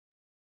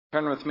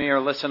Turn with me or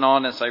listen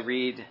on as I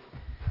read.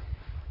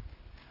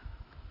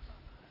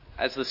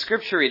 As the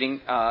scripture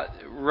reading,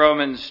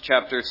 Romans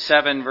chapter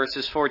 7,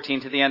 verses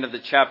 14 to the end of the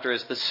chapter,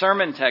 is the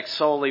sermon text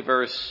solely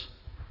verse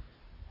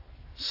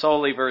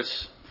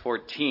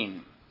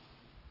 14.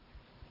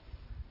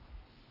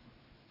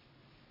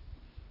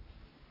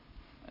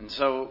 And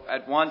so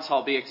at once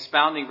I'll be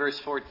expounding verse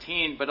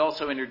 14, but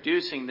also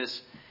introducing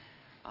this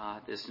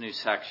new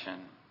section.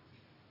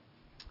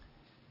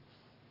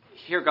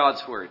 Hear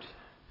God's word.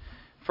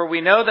 For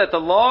we know that the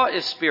law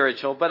is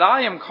spiritual, but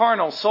I am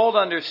carnal, sold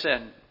under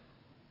sin.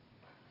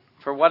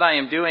 For what I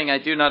am doing, I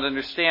do not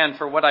understand.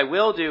 For what I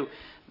will do,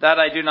 that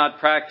I do not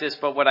practice,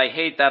 but what I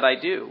hate, that I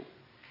do.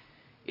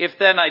 If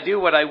then I do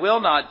what I will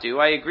not do,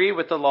 I agree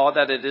with the law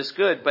that it is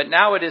good. But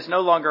now it is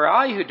no longer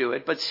I who do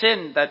it, but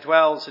sin that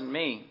dwells in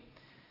me.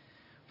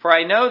 For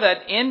I know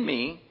that in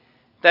me,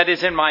 that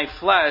is in my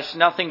flesh,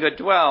 nothing good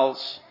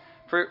dwells.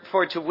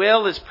 For to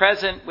will is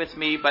present with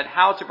me, but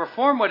how to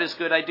perform what is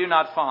good I do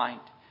not find.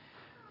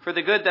 For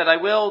the good that I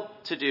will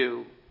to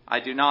do,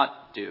 I do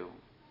not do.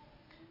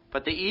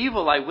 But the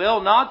evil I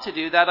will not to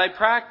do, that I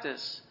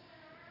practice.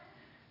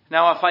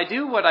 Now if I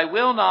do what I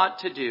will not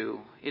to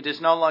do, it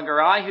is no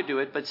longer I who do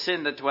it, but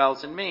sin that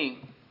dwells in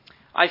me.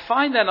 I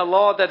find then a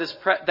law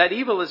that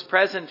evil is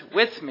present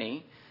with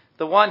me,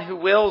 the one who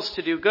wills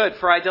to do good.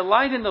 For I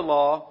delight in the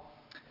law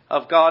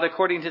of God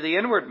according to the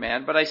inward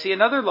man, but I see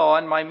another law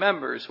in my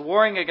members,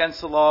 warring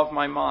against the law of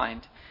my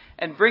mind,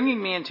 and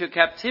bringing me into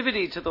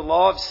captivity to the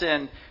law of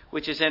sin,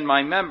 which is in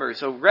my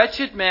members. O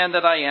wretched man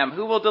that I am,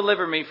 who will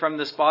deliver me from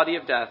this body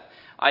of death?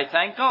 I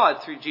thank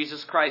God through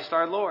Jesus Christ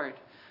our Lord.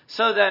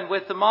 So then,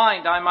 with the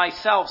mind, I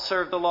myself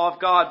serve the law of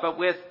God, but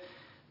with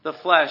the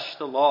flesh,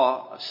 the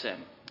law of sin.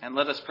 And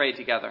let us pray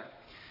together.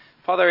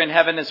 Father in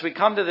heaven, as we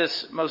come to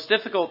this most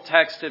difficult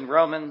text in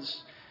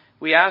Romans,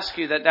 we ask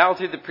you that now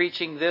through the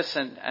preaching this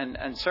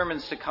and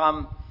sermons to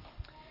come,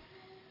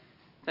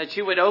 that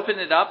you would open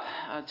it up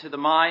to the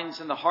minds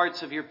and the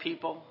hearts of your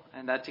people,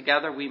 and that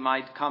together we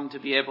might come to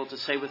be able to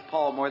say with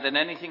Paul, more than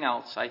anything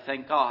else, I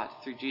thank God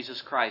through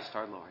Jesus Christ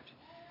our Lord.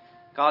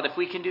 God, if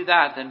we can do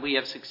that, then we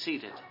have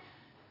succeeded.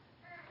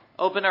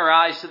 Open our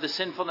eyes to the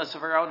sinfulness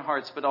of our own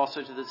hearts, but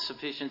also to the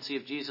sufficiency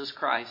of Jesus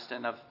Christ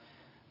and of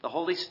the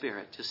Holy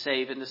Spirit to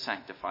save and to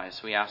sanctify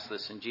us. We ask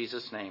this in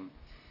Jesus' name.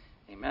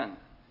 Amen.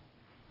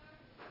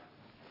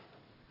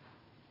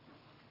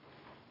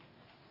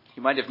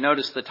 You might have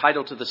noticed the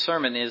title to the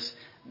sermon is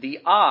The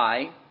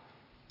I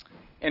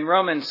in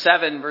Romans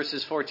 7,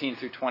 verses 14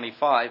 through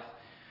 25.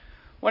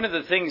 One of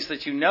the things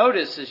that you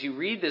notice as you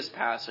read this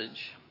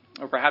passage,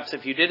 or perhaps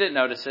if you didn't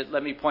notice it,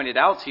 let me point it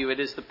out to you, it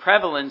is the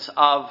prevalence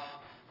of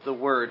the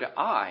word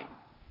I.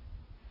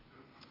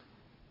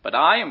 But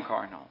I am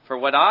carnal. For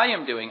what I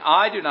am doing,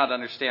 I do not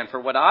understand. For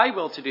what I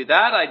will to do,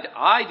 that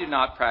I do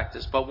not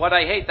practice. But what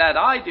I hate, that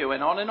I do,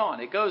 and on and on.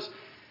 It goes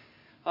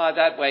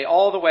that way,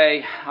 all the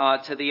way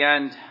to the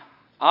end.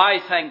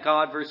 I thank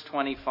God, verse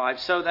 25.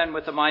 So then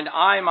with the mind,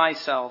 I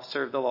myself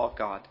serve the law of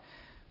God,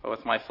 but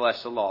with my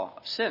flesh, the law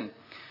of sin.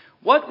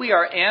 What we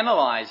are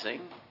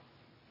analyzing,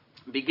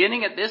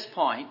 beginning at this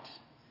point,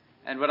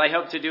 and what I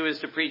hope to do is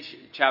to preach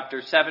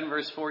chapter 7,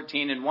 verse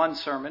 14 in one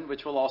sermon,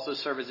 which will also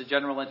serve as a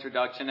general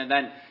introduction, and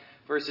then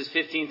verses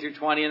 15 through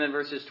 20, and then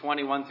verses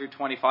 21 through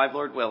 25,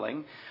 Lord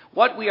willing.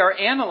 What we are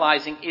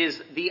analyzing is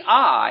the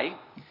I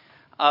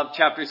of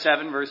chapter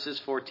 7, verses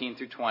 14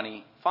 through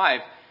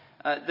 25.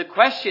 The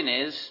question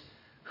is,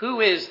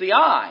 who is the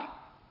I?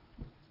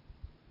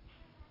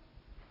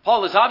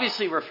 Paul is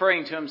obviously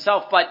referring to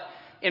himself, but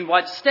in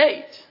what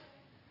state?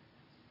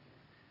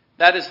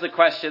 That is the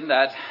question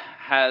that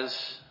has,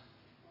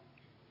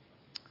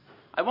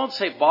 I won't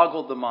say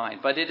boggled the mind,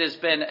 but it has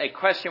been a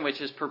question which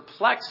has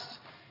perplexed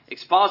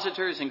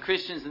expositors and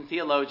Christians and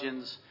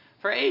theologians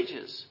for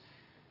ages.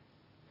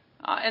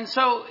 And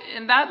so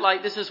in that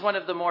light, this is one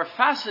of the more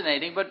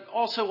fascinating, but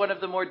also one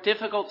of the more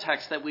difficult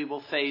texts that we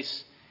will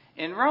face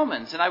in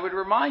Romans. And I would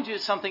remind you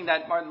of something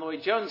that Martin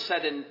Lloyd-Jones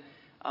said in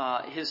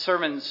his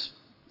sermons,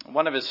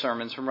 one of his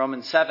sermons from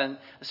Romans 7,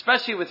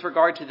 especially with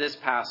regard to this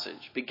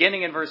passage,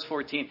 beginning in verse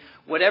 14.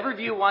 Whatever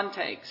view one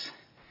takes,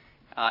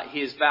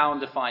 he is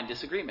bound to find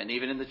disagreement,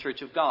 even in the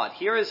Church of God.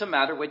 Here is a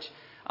matter which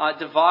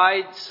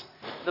divides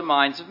the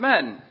minds of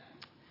men.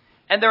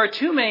 And there are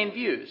two main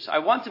views. I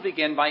want to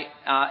begin by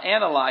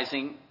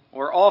analyzing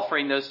or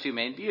offering those two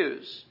main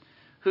views.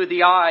 Who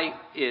the I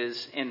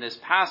is in this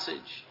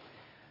passage.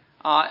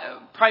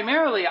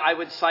 Primarily, I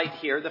would cite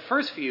here the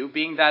first view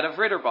being that of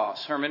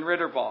Ridderbos, Herman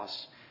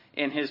Ridderbos,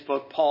 in his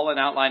book, Paul, An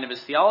Outline of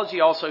His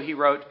Theology. Also, he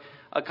wrote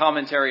a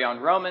commentary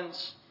on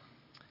Romans.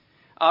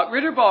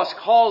 Ridderbos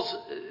calls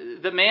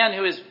the man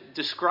who is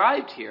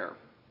described here,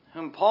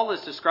 whom Paul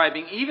is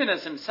describing, even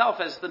as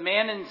himself, as the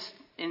man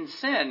in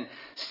sin,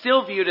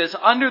 still viewed as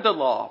under the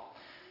law,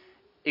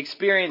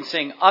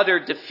 experiencing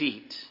utter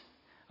defeat.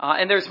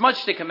 And there's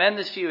much to commend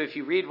this view if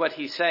you read what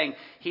he's saying.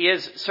 He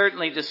is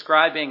certainly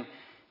describing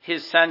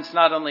his sense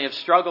not only of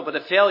struggle, but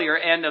of failure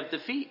and of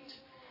defeat.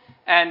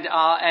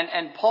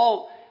 And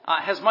Paul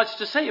has much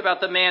to say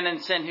about the man in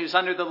sin who's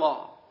under the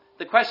law.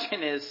 The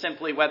question is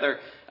simply whether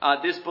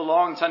this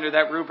belongs under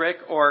that rubric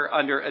or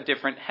under a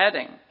different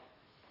heading.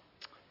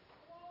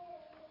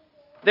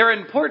 There are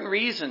important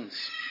reasons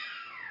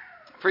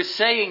for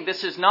saying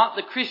this is not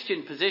the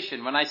Christian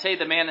position. When I say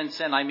the man in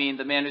sin, I mean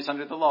the man who's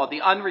under the law,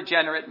 the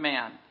unregenerate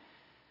man,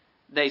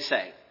 they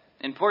say.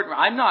 Important.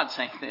 I'm not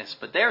saying this,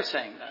 but they're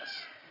saying this.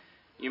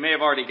 You may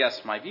have already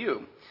guessed my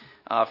view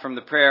from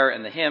the prayer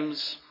and the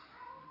hymns.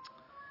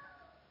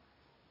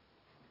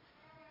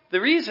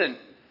 The reason,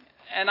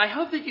 and I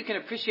hope that you can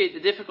appreciate the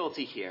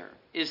difficulty here,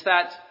 is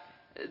that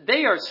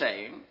they are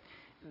saying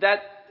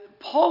that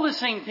Paul is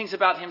saying things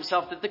about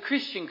himself that the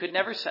Christian could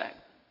never say.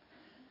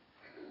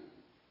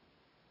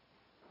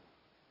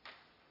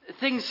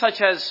 Things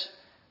such as,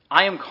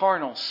 I am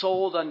carnal,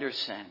 sold under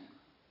sin.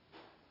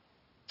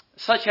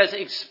 Such as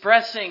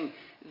expressing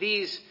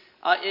these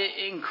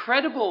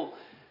incredible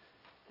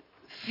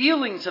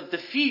feelings of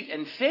defeat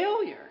and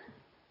failure.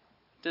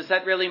 Does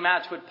that really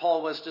match what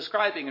Paul was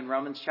describing in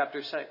Romans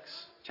chapter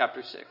 6?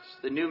 Chapter 6,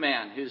 the new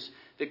man who's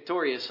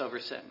victorious over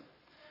sin.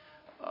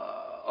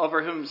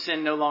 Over whom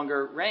sin no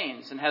longer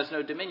reigns and has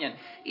no dominion.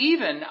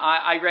 Even,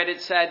 I read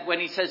it said, when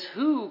he says,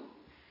 who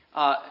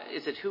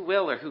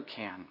will or who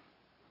can?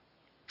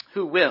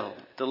 Who will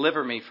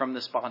deliver me from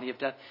this body of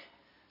death?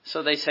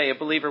 So they say a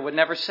believer would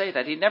never say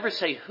that. He'd never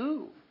say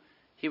who.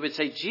 He would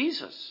say,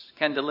 Jesus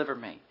can deliver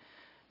me.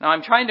 Now,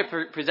 I'm trying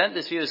to present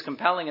this view as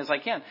compelling as I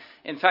can.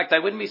 In fact, I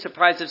wouldn't be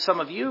surprised if some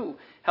of you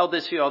held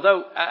this view.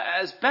 Although,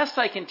 as best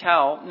I can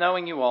tell,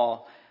 knowing you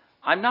all,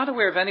 I'm not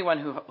aware of anyone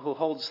who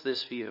holds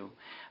this view.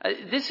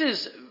 This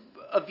is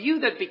a view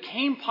that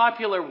became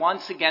popular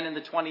once again in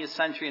the 20th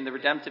century in the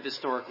redemptive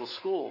historical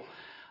school.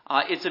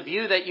 It's a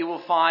view that you will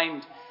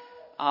find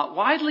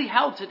widely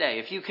held today,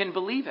 if you can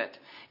believe it.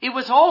 It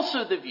was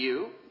also the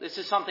view, this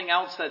is something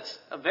else that's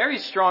a very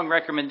strong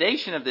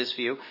recommendation of this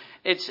view,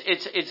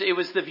 it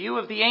was the view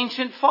of the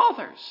ancient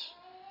fathers.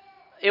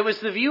 It was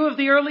the view of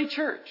the early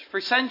church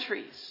for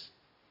centuries.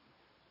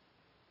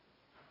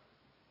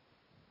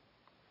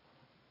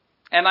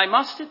 And I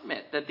must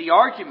admit that the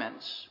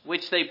arguments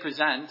which they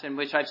present and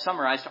which I've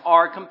summarized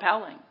are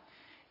compelling.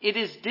 It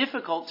is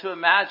difficult to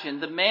imagine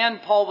the man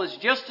Paul was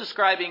just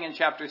describing in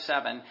chapter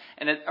 7,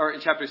 or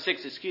in chapter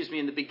 6,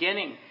 in the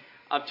beginning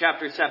of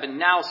chapter 7,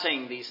 now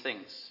saying these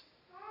things.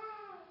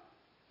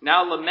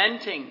 Now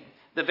lamenting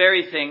the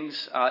very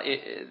things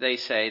they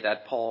say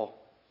that Paul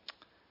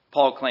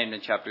claimed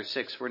in chapter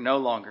 6 were no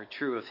longer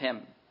true of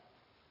him.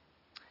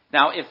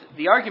 Now, if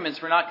the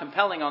arguments were not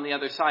compelling on the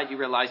other side, you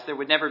realize there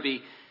would never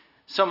be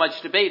so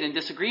much debate and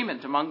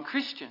disagreement among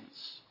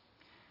Christians.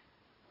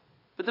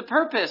 But the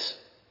purpose,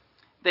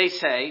 they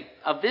say,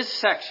 of this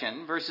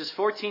section, verses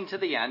 14 to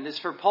the end, is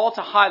for Paul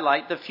to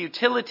highlight the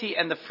futility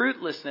and the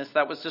fruitlessness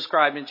that was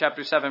described in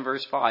chapter 7,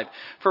 verse 5.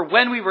 For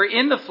when we were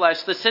in the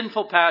flesh, the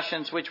sinful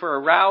passions which were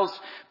aroused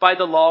by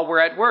the law were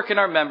at work in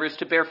our members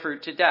to bear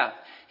fruit to death.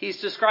 He's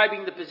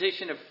describing the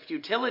position of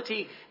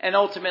futility and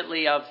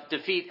ultimately of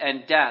defeat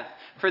and death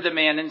for the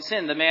man in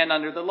sin, the man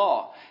under the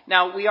law.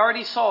 Now, we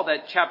already saw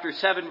that chapter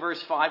 7,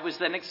 verse 5 was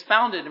then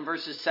expounded in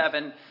verses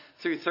 7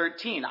 through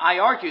 13. I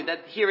argue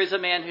that here is a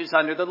man who's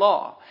under the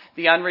law,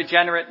 the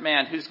unregenerate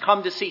man who's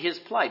come to see his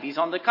plight. He's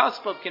on the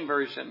cusp of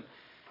conversion,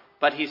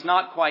 but he's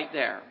not quite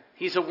there.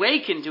 He's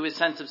awakened to his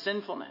sense of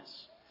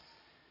sinfulness.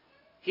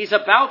 He's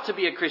about to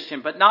be a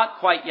Christian, but not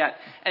quite yet.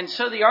 And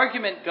so the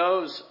argument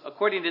goes,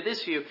 according to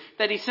this view,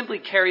 that he simply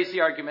carries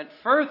the argument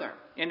further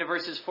into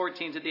verses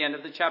 14 to the end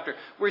of the chapter.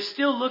 We're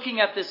still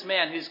looking at this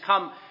man who's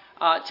come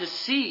to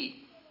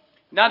see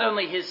not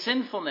only his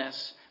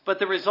sinfulness, but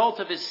the result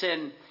of his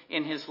sin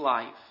in his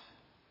life.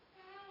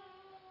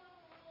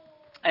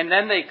 And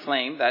then they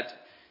claim that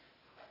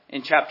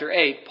in chapter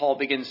 8, Paul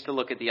begins to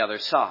look at the other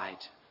side.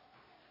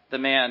 The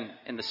man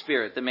in the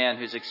Spirit, the man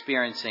who's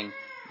experiencing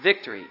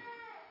victory.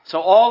 So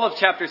all of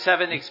chapter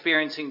 7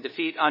 experiencing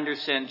defeat under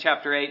sin,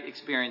 chapter 8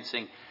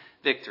 experiencing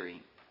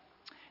victory.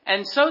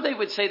 And so they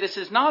would say this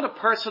is not a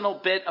personal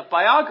bit of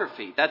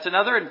biography. That's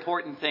another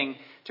important thing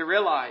to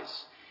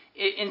realize.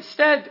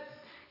 Instead,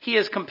 he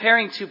is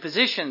comparing two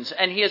positions,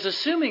 and he is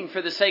assuming,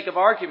 for the sake of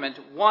argument,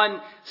 one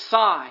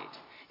side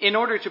in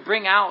order to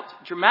bring out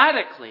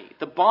dramatically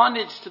the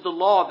bondage to the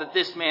law that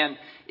this man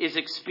is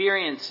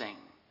experiencing.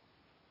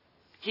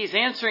 He's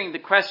answering the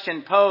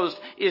question posed,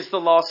 is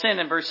the law sin,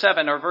 in verse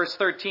 7, or verse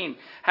 13,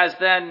 has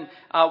then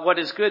what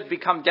is good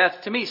become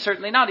death to me?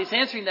 Certainly not. He's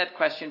answering that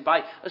question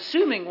by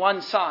assuming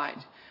one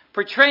side,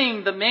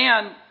 portraying the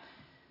man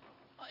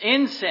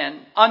in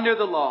sin under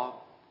the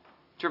law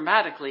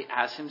dramatically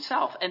as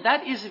himself. And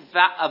that is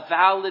a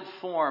valid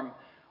form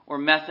or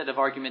method of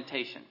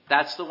argumentation.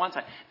 That's the one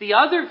side. The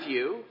other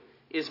view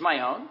is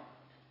my own.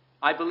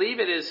 I believe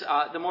it is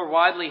the more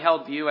widely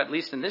held view, at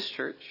least in this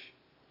church.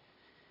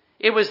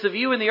 It was the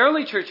view in the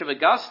early church of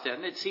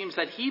Augustine. It seems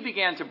that he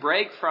began to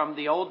break from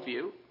the old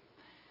view.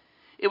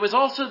 It was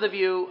also the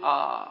view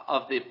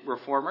of the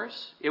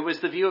Reformers. It was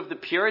the view of the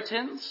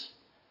Puritans.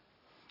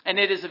 And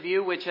it is a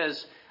view which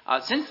has,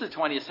 since the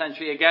 20th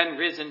century, again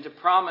risen to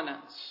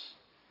prominence.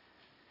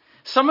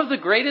 Some of the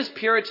greatest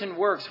Puritan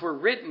works were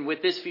written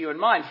with this view in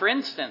mind. For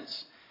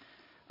instance,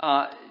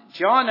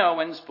 John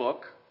Owen's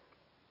book,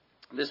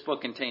 this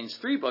book contains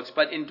 3 books,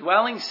 but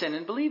Indwelling Sin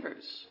in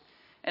Believers.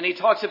 And he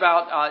talks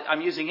about, I'm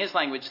using his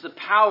language, the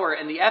power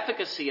and the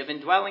efficacy of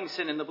indwelling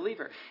sin in the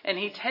believer. And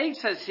he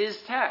takes as his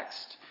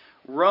text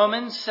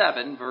Romans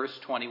 7, verse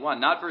 21.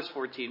 Not verse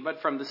 14,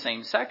 but from the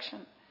same section.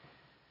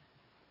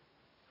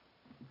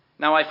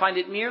 Now, I find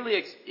it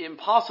nearly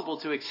impossible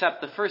to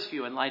accept the first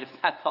view in light of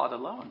that thought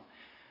alone.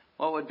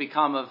 What would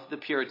become of the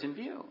Puritan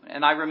view?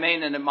 And I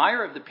remain an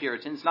admirer of the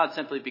Puritans, not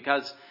simply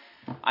because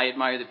I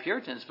admire the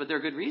Puritans, but there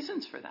are good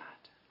reasons for that.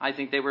 I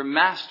think they were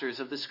masters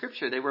of the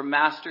Scripture. They were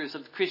masters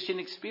of the Christian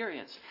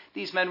experience.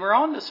 These men were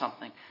on to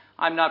something.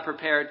 I'm not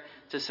prepared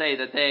to say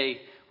that they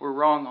were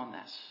wrong on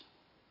this.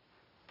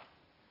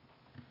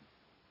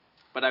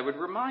 But I would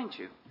remind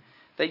you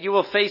that you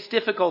will face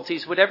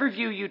difficulties, whatever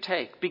view you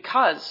take,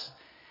 because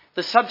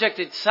the subject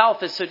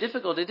itself is so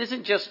difficult. It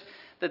isn't just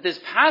that this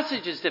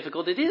passage is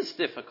difficult. It is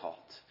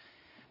difficult.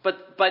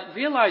 But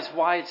realize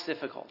why it's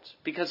difficult.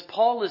 Because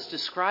Paul is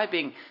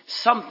describing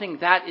something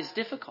that is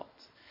difficult.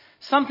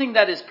 Something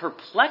that is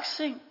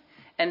perplexing,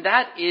 and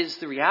that is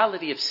the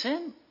reality of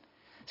sin.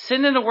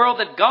 Sin in a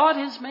world that God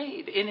has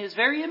made in his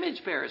very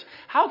image bearers.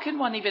 How can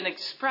one even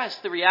express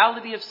the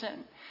reality of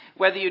sin?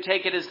 Whether you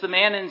take it as the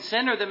man in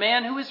sin or the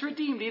man who is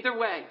redeemed, either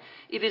way,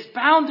 it is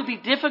bound to be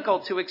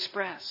difficult to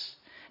express.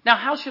 Now,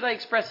 how should I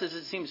express this,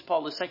 it seems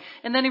Paul is saying?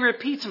 And then he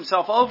repeats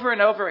himself over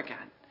and over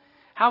again.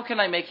 How can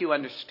I make you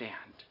understand?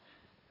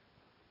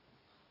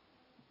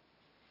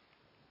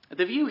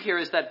 The view here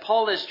is that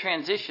Paul has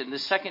transitioned, the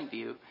second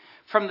view,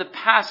 from the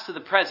past to the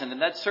present, and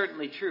that's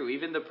certainly true.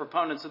 Even the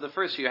proponents of the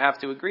first view have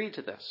to agree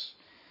to this.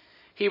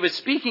 He was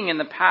speaking in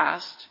the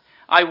past.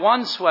 I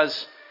once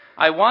was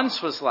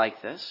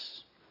like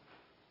this,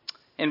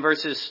 in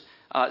verses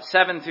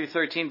 7 through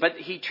 13, but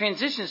he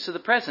transitions to the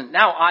present.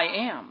 Now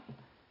I am,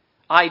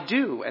 I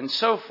do, and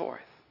so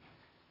forth.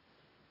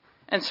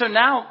 And so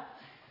now,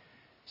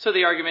 so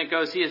the argument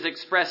goes, he is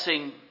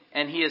expressing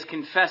and he is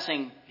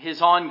confessing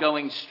his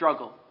ongoing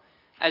struggle.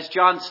 As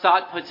John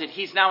Stott puts it,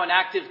 he's now an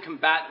active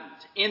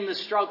combatant in the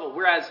struggle.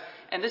 Whereas,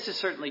 and this is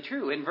certainly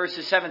true, in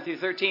verses 7 through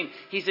 13,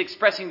 he's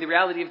expressing the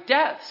reality of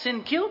death.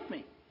 Sin killed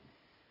me.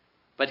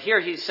 But here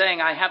he's saying,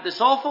 I have this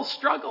awful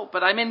struggle,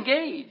 but I'm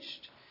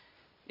engaged.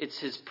 It's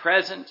his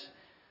present,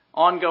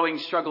 ongoing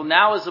struggle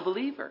now as a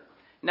believer.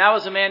 Now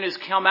as a man who's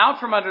come out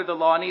from under the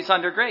law and he's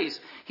under grace.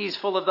 He's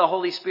full of the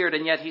Holy Spirit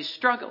and yet he's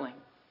struggling.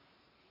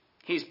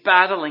 He's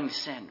battling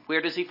sin.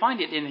 Where does he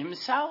find it? In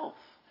himself.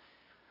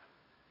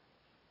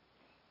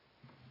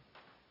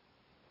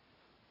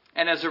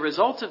 And as a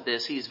result of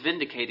this, he's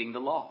vindicating the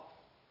law.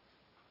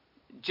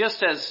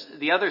 Just as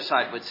the other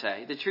side would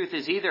say, the truth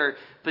is either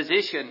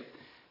position,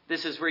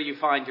 this is where you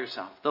find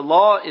yourself. The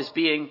law is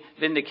being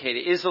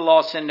vindicated. Is the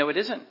law sin? No, it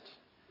isn't.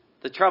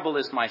 The trouble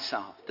is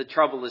myself. The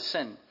trouble is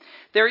sin.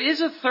 There is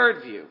a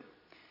third view,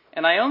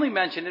 and I only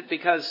mention it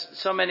because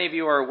so many of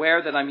you are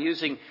aware that I'm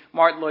using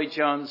Martyn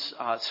Lloyd-Jones'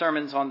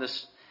 sermons on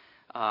this,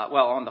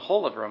 on the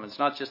whole of Romans,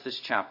 not just this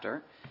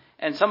chapter.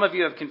 And some of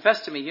you have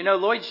confessed to me, you know,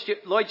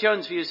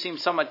 Lloyd-Jones' view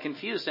seems somewhat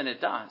confused, and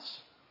it does.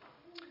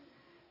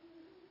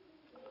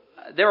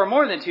 There are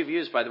more than 2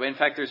 views, by the way. In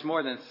fact, there's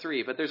more than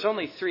 3, but there's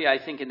only 3, I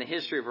think, in the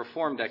history of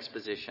Reformed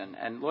exposition.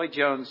 And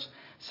Lloyd-Jones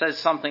says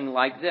something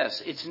like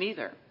this. It's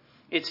neither.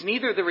 It's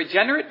neither the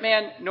regenerate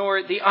man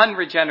nor the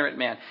unregenerate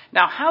man.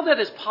 Now, how that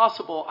is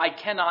possible, I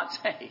cannot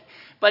say.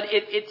 But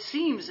it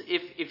seems,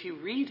 if you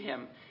read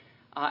him,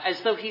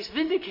 as though he's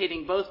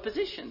vindicating both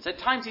positions. At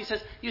times he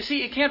says, you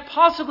see, it can't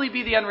possibly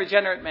be the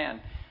unregenerate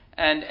man.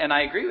 And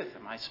I agree with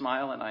him. I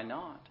smile and I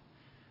nod.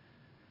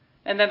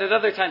 And then at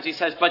other times he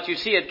says, but you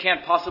see, it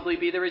can't possibly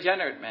be the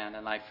regenerate man.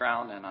 And I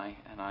frown and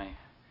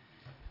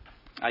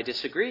I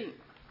disagree.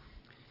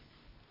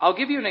 I'll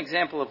give you an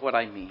example of what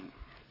I mean.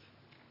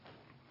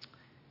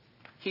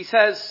 He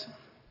says,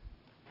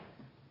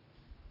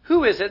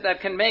 who is it that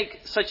can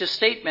make such a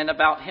statement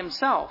about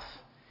himself?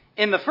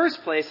 In the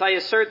first place, I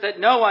assert that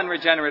no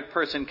unregenerate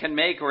person can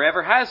make or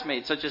ever has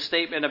made such a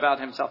statement about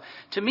himself.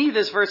 To me,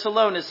 this verse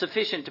alone is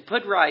sufficient to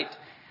put right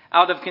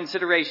out of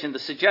consideration the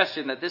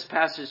suggestion that this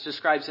passage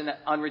describes an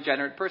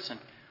unregenerate person.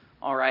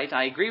 All right,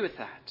 I agree with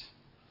that.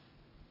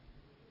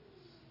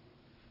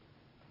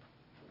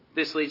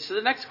 This leads to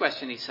the next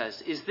question, he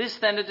says. Is this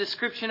then a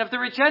description of the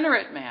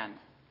regenerate man?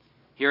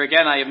 Here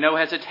again, I have no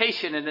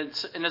hesitation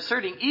in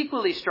asserting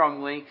equally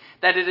strongly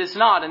that it is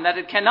not and that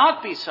it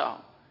cannot be so.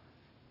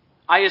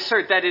 I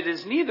assert that it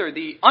is neither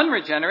the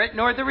unregenerate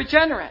nor the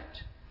regenerate.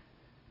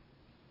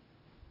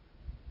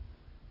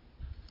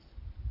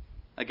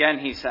 Again,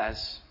 he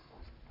says,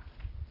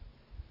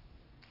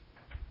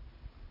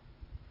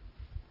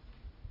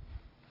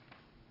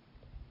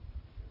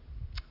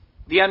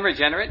 the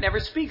unregenerate never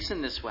speaks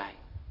in this way.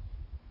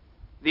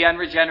 The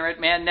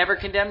unregenerate man never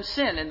condemns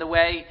sin in the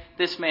way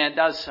this man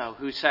does so,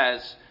 who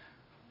says,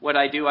 what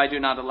I do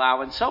not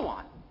allow, and so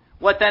on.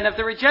 What then of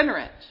the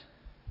regenerate?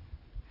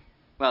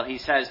 Well, he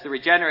says the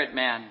regenerate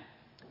man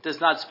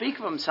does not speak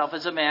of himself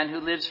as a man who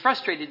lives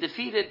frustrated,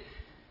 defeated,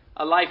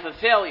 a life of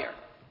failure.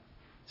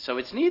 So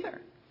it's neither.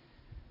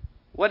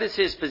 What is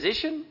his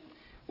position?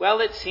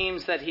 Well, it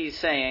seems that he's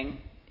saying,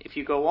 if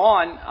you go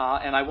on,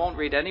 and I won't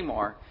read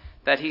anymore,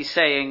 that he's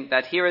saying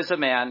that here is a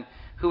man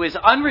who is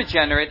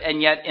unregenerate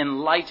and yet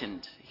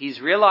enlightened. He's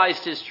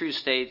realized his true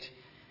state.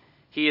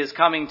 He is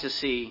coming to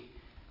see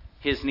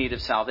his need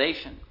of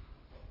salvation.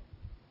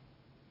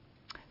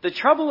 The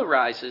trouble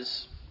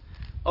arises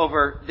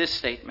over this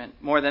statement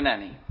more than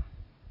any.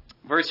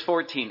 Verse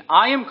 14,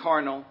 I am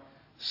carnal,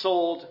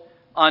 sold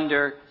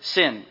under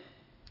sin.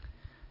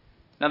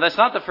 Now that's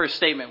not the first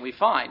statement we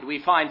find. We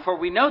find, for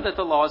we know that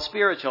the law is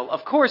spiritual.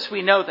 Of course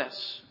we know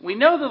this. We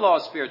know the law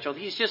is spiritual.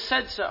 He's just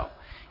said so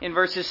in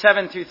verses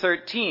 7 through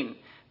 13.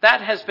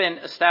 That has been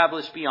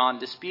established beyond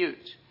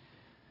dispute.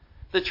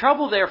 The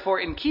trouble, therefore,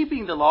 in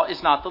keeping the law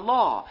is not the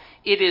law.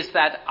 It is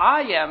that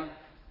I am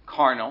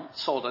carnal,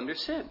 sold under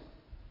sin.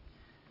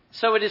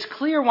 So it is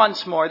clear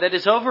once more that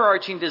his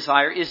overarching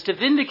desire is to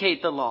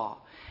vindicate the law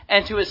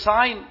and to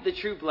assign the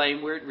true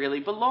blame where it really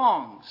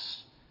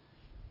belongs,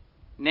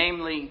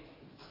 namely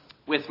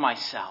with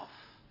myself.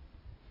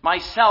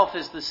 Myself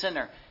is the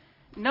sinner.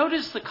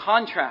 Notice the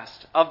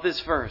contrast of this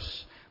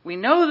verse. We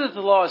know that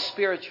the law is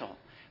spiritual,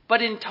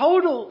 but in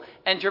total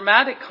and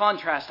dramatic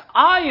contrast,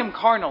 I am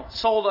carnal,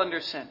 sold under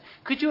sin.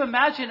 Could you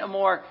imagine a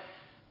more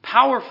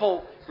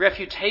powerful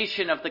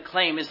refutation of the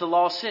claim, is the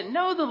law sin?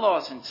 No, the law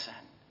isn't sin.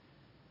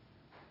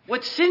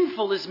 What's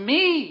sinful is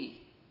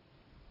me.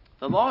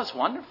 The law is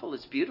wonderful,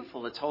 it's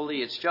beautiful, it's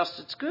holy, it's just,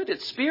 it's good,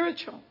 it's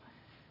spiritual.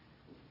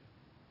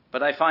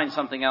 But I find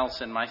something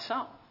else in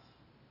myself.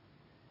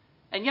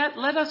 And yet,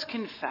 let us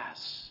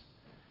confess,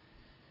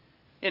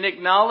 in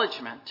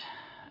acknowledgement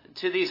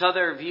to these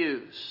other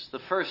views, the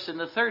first and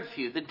the third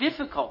view, the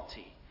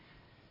difficulty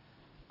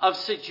of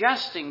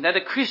suggesting that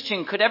a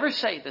Christian could ever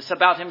say this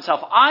about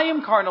himself. I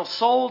am carnal,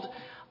 sold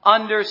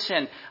under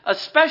sin.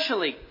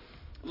 Especially,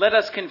 let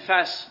us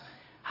confess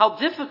how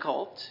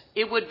difficult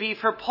it would be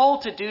for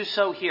Paul to do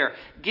so here,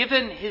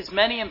 given his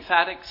many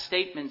emphatic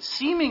statements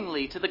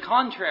seemingly to the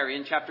contrary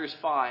in chapters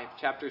 5,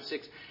 chapter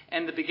 6,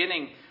 and the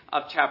beginning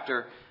of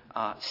chapter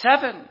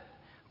 7.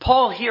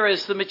 Paul here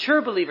is the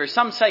mature believer.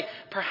 Some say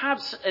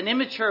perhaps an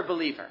immature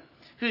believer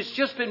who's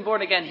just been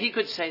born again. He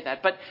could say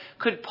that. But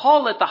could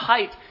Paul, at the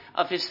height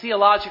of his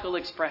theological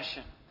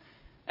expression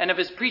and of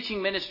his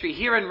preaching ministry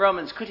here in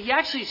Romans, could he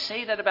actually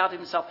say that about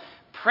himself?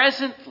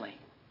 Presently,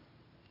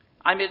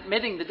 I'm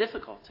admitting the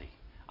difficulty.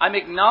 I'm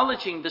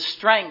acknowledging the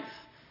strength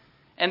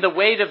and the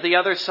weight of the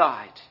other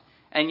side.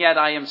 And yet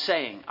I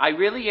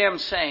really am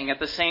saying at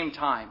the same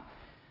time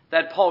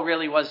that Paul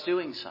really was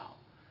doing so.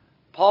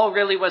 Paul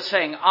really was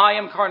saying, I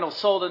am carnal,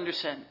 sold under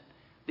sin.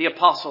 The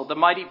apostle, the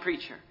mighty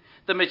preacher,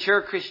 the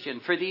mature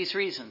Christian, for these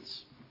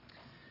reasons.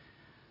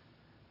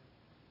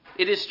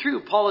 It is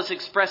true, Paul is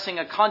expressing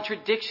a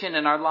contradiction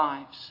in our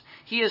lives.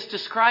 He is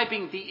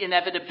describing the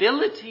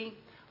inevitability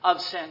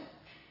of sin.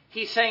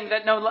 He's saying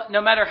that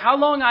no matter how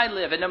long I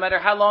live and no matter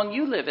how long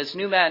you live as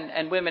new men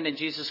and women in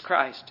Jesus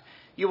Christ,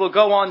 you will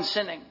go on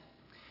sinning.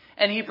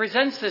 And he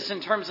presents this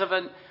in terms of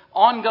an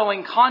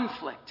ongoing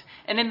conflict.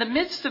 And in the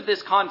midst of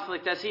this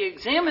conflict, as he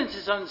examines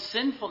his own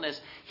sinfulness,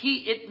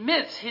 he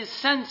admits his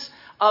sense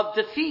of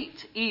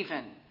defeat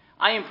even.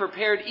 I am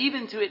prepared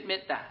even to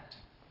admit that.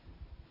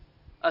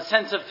 A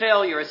sense of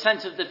failure, a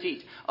sense of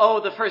defeat. Oh,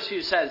 the first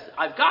view says,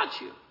 I've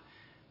got you.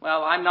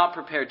 Well, I'm not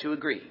prepared to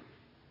agree.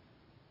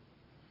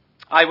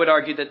 I would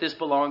argue that this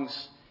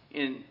belongs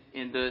in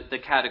the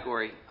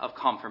category of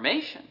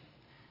confirmation.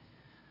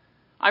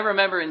 I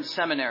remember in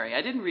seminary,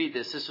 I didn't read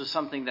this. This was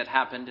something that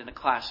happened in a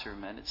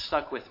classroom, and it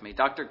stuck with me.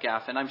 Dr.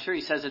 Gaffin, I'm sure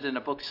he says it in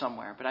a book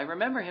somewhere, but I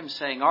remember him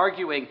saying,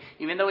 arguing,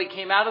 even though he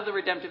came out of the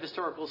Redemptive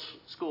Historical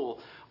School,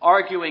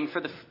 arguing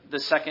for the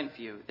second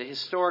view, the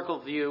historical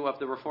view of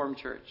the Reformed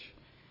Church.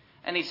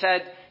 And he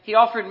said, he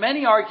offered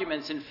many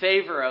arguments in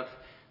favor of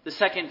the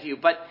second view,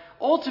 but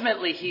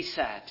ultimately he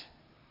said,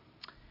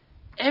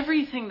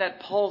 everything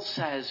that Paul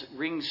says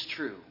rings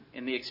true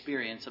in the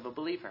experience of a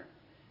believer.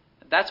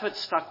 That's what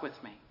stuck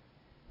with me.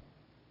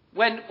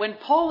 When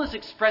Paul is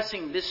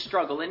expressing this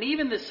struggle and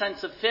even this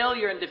sense of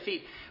failure and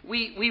defeat,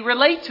 we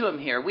relate to him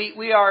here.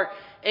 We are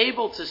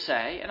able to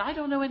say, and I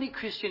don't know any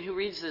Christian who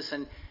reads this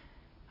and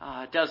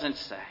doesn't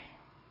say,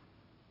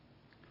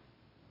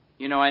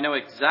 I know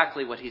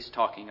exactly what he's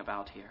talking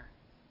about here.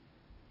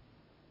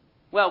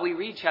 Well, we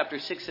read chapter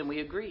 6 and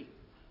we agree.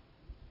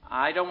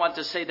 I don't want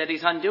to say that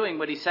he's undoing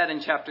what he said in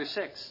chapter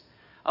 6.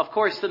 Of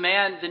course, the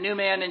new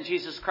man in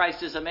Jesus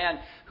Christ is a man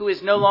who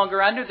is no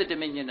longer under the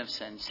dominion of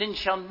sin. Sin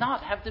shall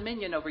not have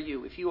dominion over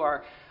you if you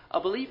are a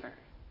believer.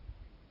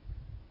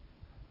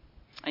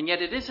 And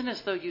yet it isn't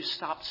as though you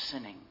stopped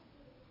sinning.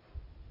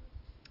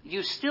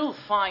 You still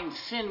find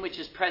sin which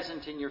is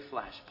present in your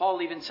flesh.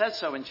 Paul even says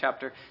so in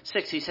chapter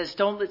 6. He says,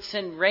 don't let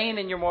sin reign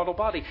in your mortal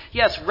body.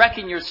 Yes,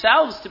 reckon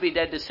yourselves to be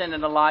dead to sin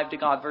and alive to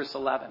God, verse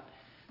 11.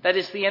 That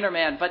is the inner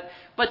man.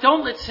 But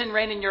don't let sin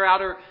reign in your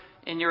outer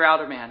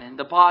man, in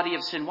the body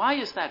of sin. Why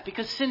is that?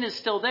 Because sin is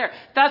still there.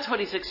 That's what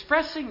he's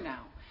expressing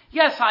now.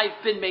 Yes,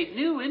 I've been made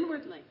new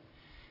inwardly.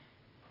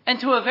 And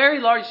to a very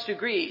large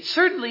degree,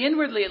 certainly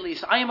inwardly at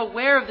least, I am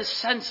aware of this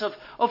sense of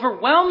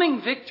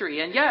overwhelming victory.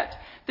 And yet,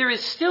 there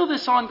is still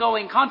this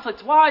ongoing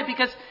conflict. Why?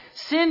 Because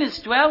sin is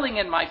dwelling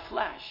in my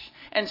flesh.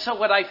 And so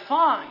what I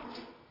find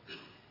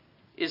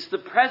is the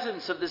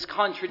presence of this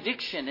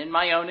contradiction in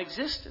my own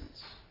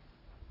existence.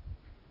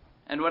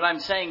 And what I'm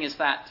saying is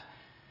that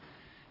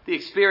the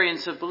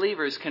experience of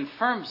believers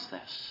confirms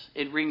this.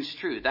 It rings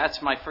true.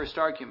 That's my first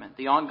argument.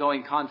 The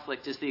ongoing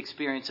conflict is the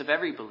experience of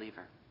every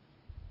believer.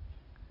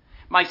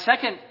 My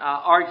second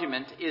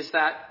argument is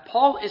that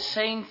Paul is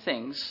saying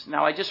things.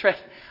 Now,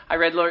 I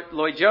read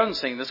Lloyd Jones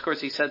saying this. Of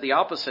course, he said the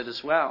opposite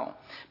as well.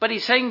 But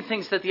he's saying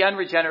things that the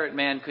unregenerate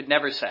man could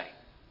never say.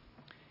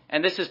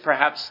 And this is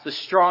perhaps the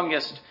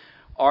strongest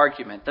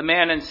argument. The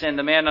man in sin,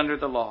 the man under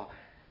the law.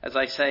 As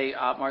I say,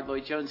 Martin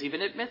Lloyd Jones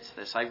even admits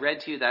this. I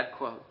read to you that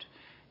quote.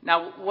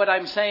 Now, what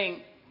I'm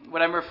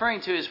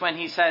referring to is when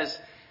he says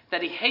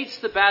that he hates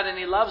the bad and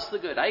he loves the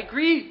good. I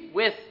agree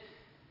with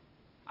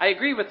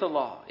the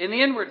law in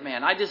the inward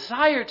man. I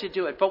desire to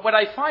do it. But what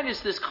I find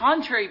is this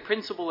contrary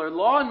principle or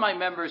law in my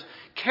members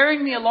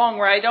carrying me along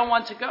where I don't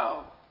want to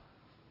go.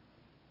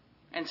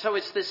 And so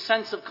it's this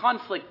sense of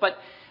conflict.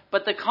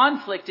 But the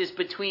conflict is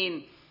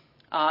between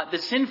the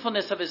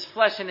sinfulness of his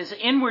flesh and his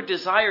inward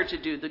desire to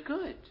do the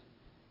good.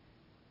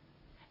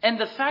 And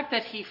the fact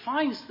that he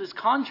finds this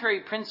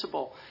contrary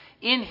principle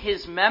in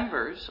his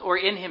members or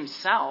in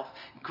himself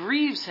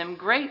grieves him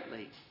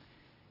greatly.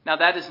 Now,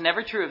 that is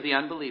never true of the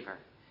unbeliever.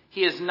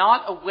 He is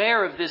not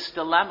aware of this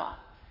dilemma.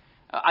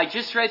 I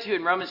just read to you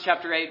in Romans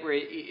chapter 8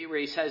 where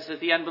he says that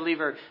the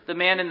unbeliever, the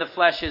man in the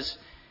flesh,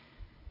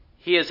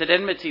 he is at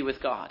enmity with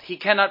God. He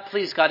cannot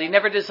please God. He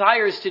never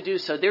desires to do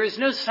so. There is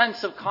no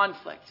sense of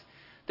conflict.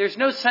 There's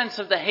no sense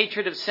of the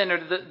hatred of sin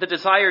or the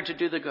desire to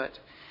do the good.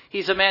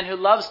 He's a man who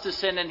loves to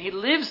sin and he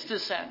lives to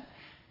sin.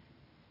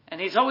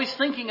 And he's always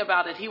thinking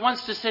about it. He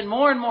wants to sin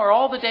more and more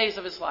all the days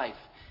of his life.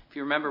 If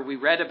you remember, we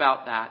read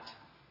about that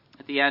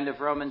at the end of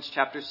Romans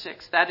chapter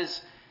 6. That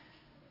is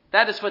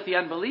what the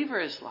unbeliever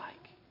is like.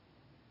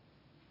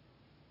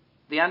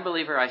 The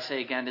unbeliever, I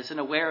say again, isn't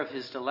aware of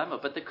his dilemma,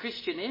 but the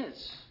Christian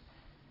is.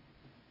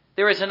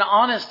 There is an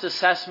honest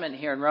assessment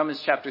here in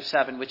Romans chapter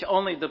 7, which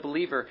only the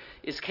believer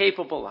is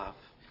capable of.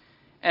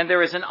 And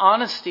there is an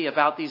honesty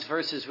about these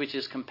verses which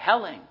is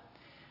compelling,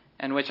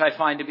 and which I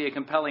find to be a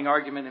compelling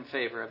argument in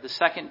favor of the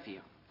second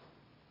view.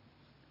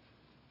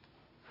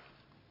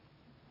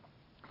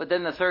 But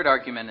then the third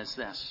argument is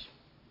this,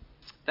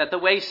 that the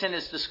way sin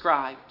is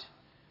described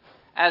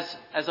as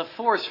a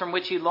force from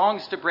which he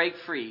longs to break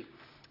free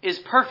is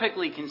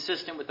perfectly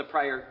consistent with the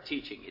prior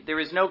teaching. There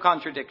is no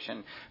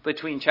contradiction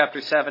between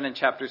chapter 7 and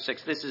chapter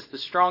 6. This is the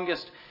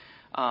strongest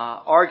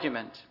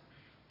argument,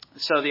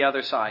 so the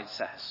other side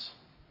says.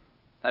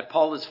 That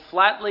Paul is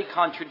flatly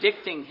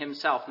contradicting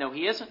himself. No,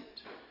 he isn't.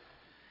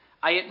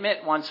 I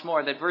admit once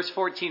more that verse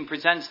 14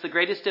 presents the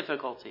greatest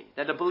difficulty.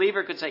 That a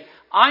believer could say,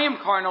 I am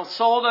carnal,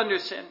 sold under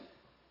sin.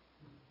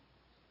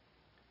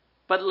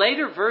 But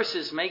later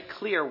verses make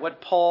clear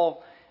what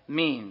Paul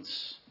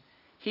means.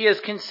 He is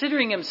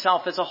considering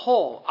himself as a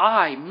whole.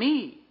 I,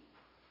 me.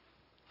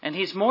 And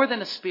he's more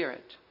than a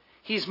spirit.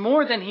 He's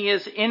more than he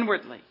is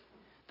inwardly,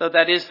 though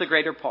that is the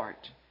greater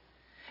part.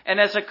 And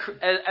as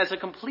a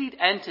complete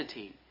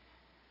entity,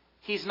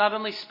 he's not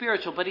only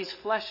spiritual, but he's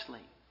fleshly.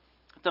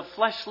 The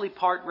fleshly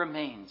part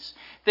remains.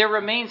 There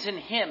remains in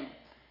him.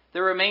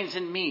 There remains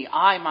in me,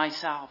 I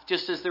myself,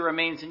 just as there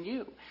remains in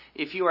you,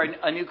 if you are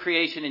a new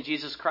creation in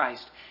Jesus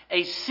Christ,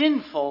 a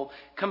sinful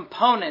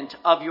component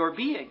of your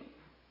being.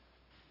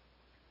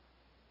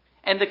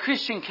 And the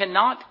Christian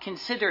cannot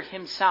consider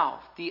himself,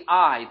 the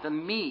I, the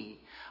me,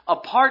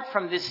 apart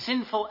from this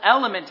sinful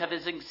element of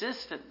his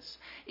existence.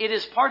 It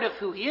is part of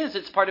who he is.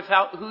 It's part of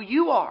who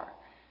you are.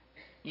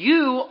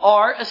 You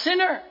are a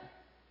sinner,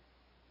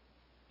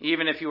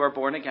 even if you are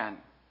born again.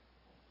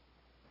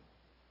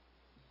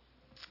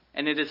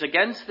 And it is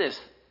against this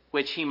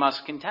which he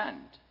must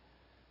contend.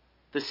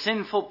 The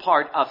sinful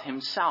part of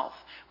himself,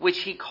 which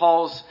he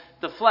calls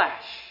the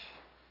flesh.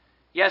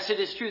 Yes,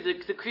 it is true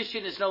that the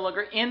Christian is no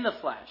longer in the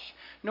flesh,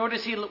 nor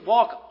does he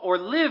walk or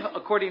live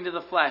according to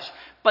the flesh,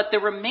 but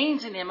there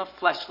remains in him a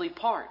fleshly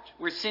part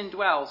where sin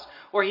dwells,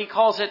 or he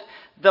calls it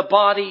the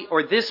body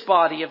or this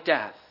body of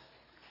death.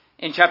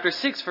 In chapter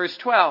 6, verse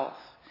 12,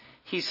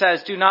 he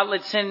says, do not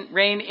let sin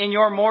reign in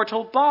your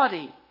mortal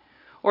body,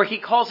 or he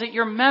calls it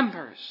your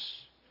members.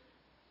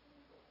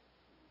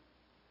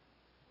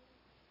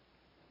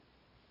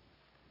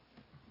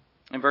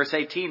 In verse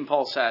 18,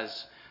 Paul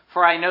says,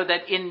 for I know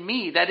that in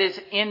me, that is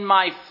in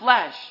my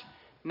flesh,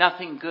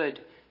 nothing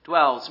good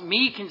dwells.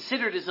 Me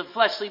considered as a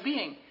fleshly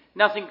being,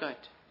 nothing good.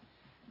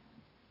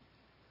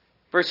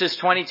 Verses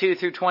 22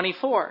 through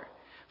 24.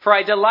 For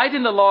I delight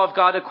in the law of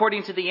God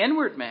according to the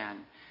inward man,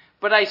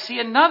 but I see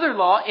another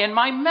law in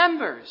my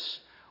members,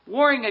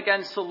 warring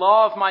against the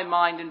law of my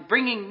mind and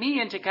bringing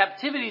me into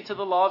captivity to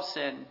the law of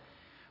sin,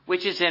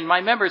 which is in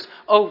my members.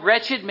 O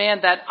wretched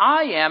man that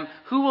I am,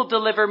 who will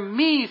deliver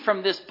me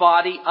from this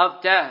body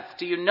of death?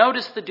 Do you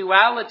notice the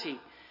duality?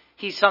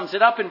 He sums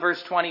it up in verse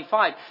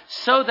 25.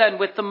 So then,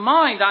 with the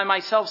mind, I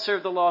myself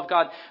serve the law of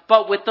God,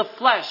 but with the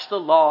flesh, the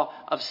law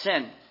of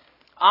sin.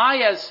 I,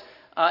 as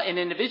an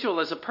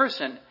individual, as a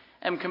person,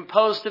 am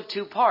composed of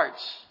two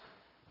parts.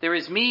 There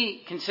is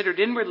me considered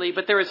inwardly,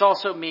 but there is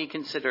also me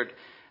considered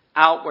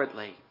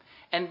outwardly.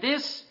 And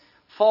this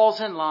falls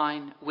in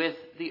line with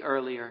the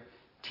earlier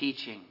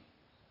teaching.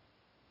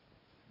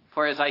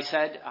 For as I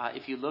said,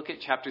 if you look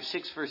at chapter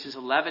 6, verses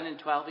 11 and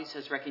 12, he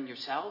says, reckon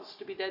yourselves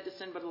to be dead to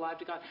sin, but alive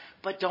to God.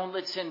 But don't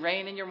let sin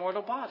reign in your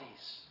mortal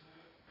bodies.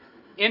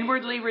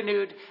 Inwardly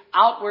renewed,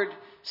 outward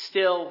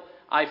still,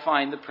 I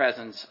find the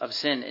presence of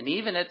sin, and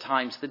even at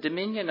times the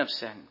dominion of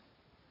sin.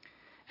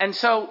 And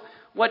so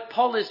what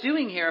Paul is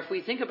doing here, if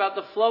we think about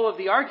the flow of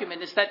the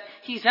argument, is that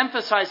he's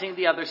emphasizing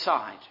the other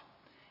side.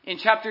 In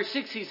chapter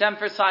 6, he's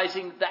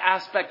emphasizing the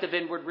aspect of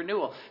inward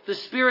renewal, the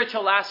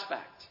spiritual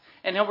aspect.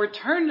 And he'll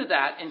return to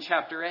that in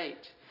chapter 8.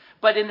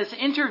 But in this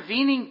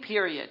intervening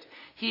period,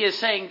 he is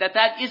saying that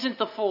that isn't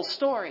the full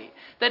story.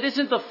 That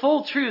isn't the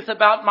full truth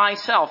about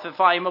myself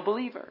if I am a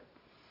believer.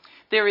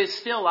 There is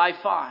still, I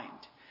find,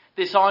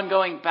 this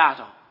ongoing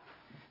battle.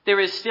 There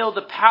is still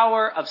the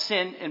power of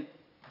sin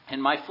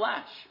in my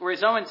flesh. Or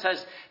as Owen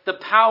says, the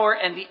power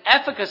and the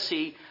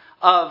efficacy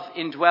of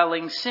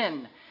indwelling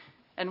sin.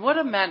 And what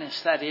a menace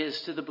that is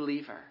to the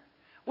believer.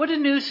 What a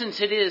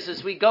nuisance it is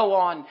as we go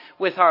on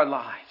with our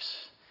lives.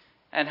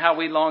 And how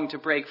we long to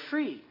break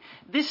free.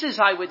 This is,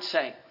 I would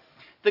say,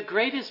 the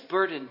greatest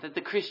burden that the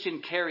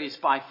Christian carries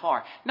by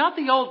far. Not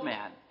the old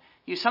man.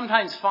 You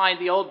sometimes find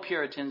the old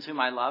Puritans,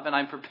 whom I love, and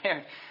I'm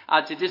prepared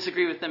to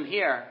disagree with them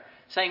here,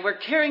 saying we're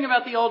caring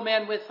about the old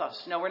man with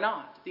us. No, we're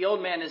not. The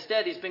old man is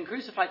dead. He's been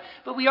crucified.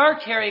 But we are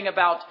caring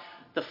about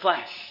the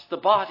flesh, the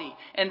body.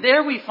 And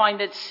there we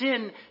find that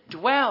sin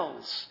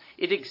dwells.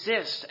 It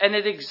exists. And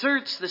it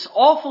exerts this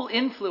awful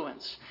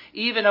influence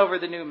even over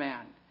the new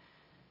man.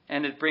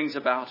 And it brings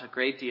about a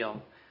great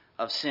deal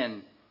of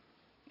sin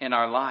in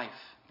our life.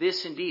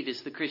 This indeed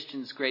is the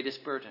Christian's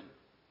greatest burden.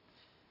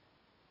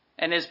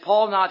 And is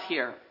Paul not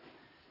here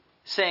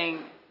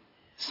saying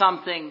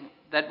something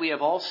that we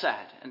have all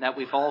said and that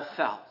we've all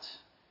felt?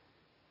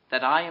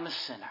 That I am a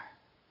sinner.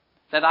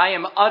 That I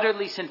am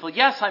utterly sinful.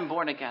 Yes, I'm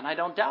born again. I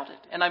don't doubt it.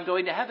 And I'm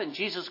going to heaven.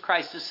 Jesus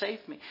Christ has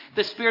saved me.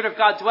 The Spirit of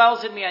God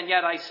dwells in me, and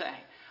yet I say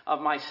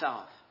of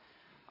myself,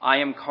 I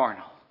am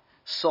carnal,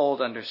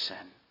 sold under sin.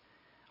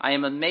 I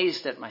am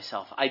amazed at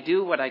myself. I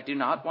do what I do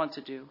not want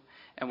to do,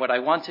 and what I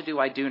want to do,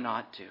 I do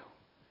not do.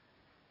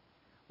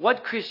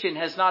 What Christian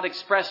has not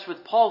expressed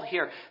with Paul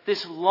here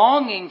this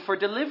longing for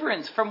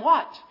deliverance from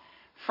what?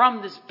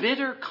 From this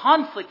bitter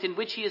conflict in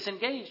which he is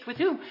engaged. With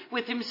whom?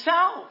 With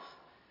himself.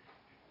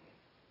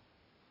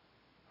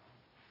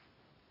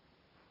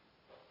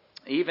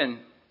 Even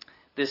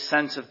this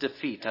sense of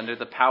defeat under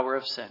the power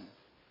of sin.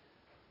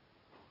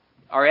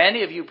 Are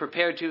any of you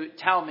prepared to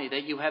tell me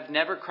that you have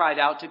never cried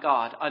out to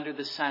God under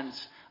the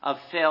sense of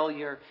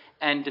failure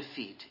and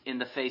defeat in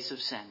the face of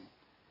sin?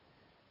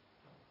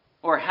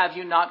 Or have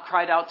you not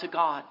cried out to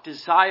God,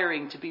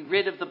 desiring to be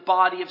rid of the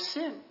body of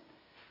sin?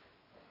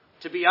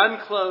 To be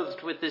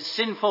unclothed with this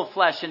sinful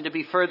flesh and to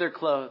be further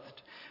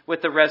clothed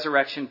with the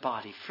resurrection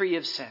body, free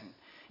of sin.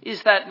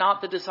 Is that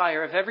not the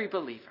desire of every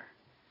believer?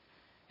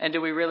 And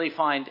do we really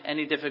find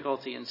any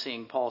difficulty in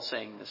seeing Paul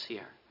saying this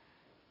here?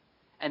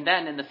 And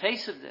then in the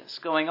face of this,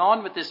 going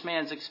on with this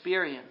man's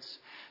experience,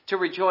 to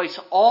rejoice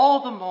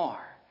all the more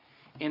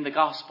in the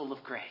gospel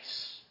of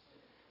grace.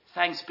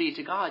 Thanks be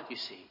to God, you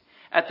see,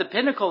 at the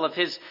pinnacle of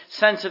his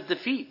sense of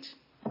defeat.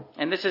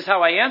 And this is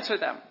how I answer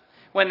them.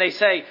 When they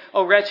say,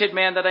 "O wretched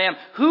man that I am,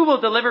 who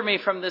will deliver me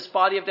from this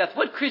body of death?"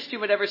 What Christian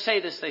would ever say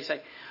this? They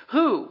say,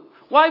 who?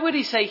 Why would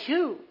he say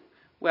who?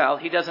 Well,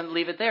 he doesn't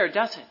leave it there,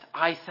 does it?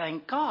 I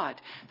thank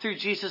God through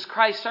Jesus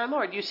Christ our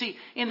Lord. You see,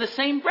 in the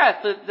same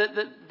breath,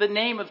 the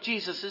name of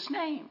Jesus is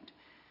named.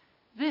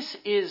 This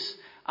is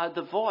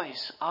the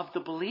voice of the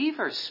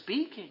believer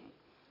speaking.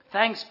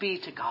 Thanks be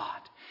to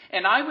God.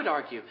 And I would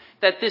argue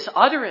that this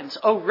utterance,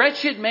 "O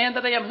wretched man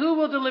that I am, who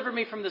will deliver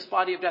me from this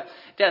body of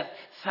death?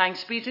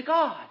 Thanks be to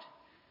God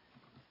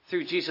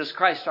through Jesus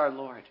Christ our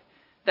Lord."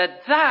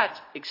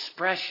 That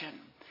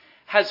expression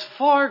has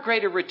far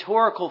greater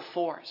rhetorical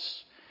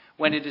force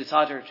when it is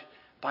uttered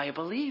by a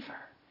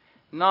believer,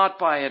 not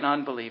by an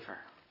unbeliever.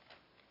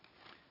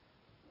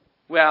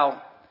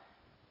 Well,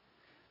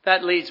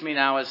 that leads me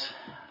now as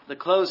the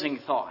closing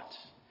thought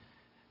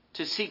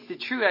to seek the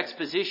true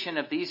exposition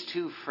of these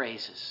two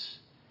phrases.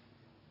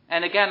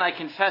 And again, I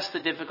confess the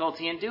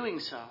difficulty in doing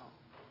so.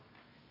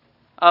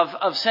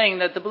 Of saying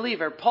that the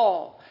believer,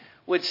 Paul,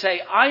 would say,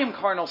 "I am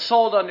carnal,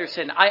 sold under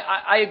sin."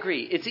 I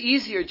agree. It's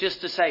easier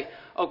just to say,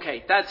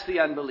 okay, that's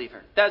the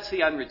unbeliever. That's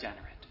the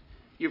unregenerate.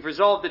 You've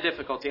resolved the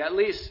difficulty. At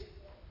least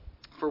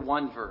for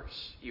one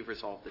verse, you've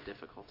resolved the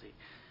difficulty.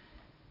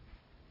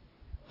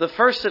 The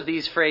first of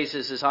these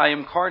phrases is, "I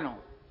am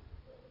carnal."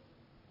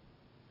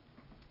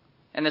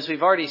 And as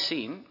we've already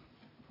seen,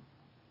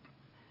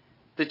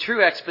 the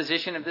true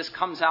exposition of this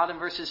comes out in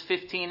verses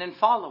 15 and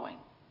following.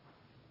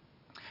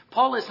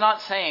 Paul is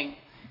not saying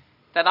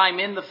that I'm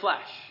in the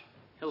flesh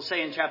He'll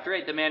say in chapter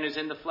 8, the man who's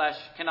in the flesh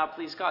cannot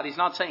please God. He's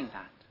not saying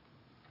that.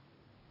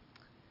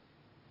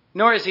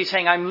 Nor is he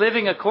saying, I'm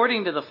living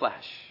according to the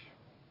flesh.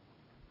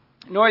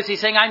 Nor is he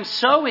saying, I'm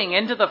sowing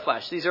into the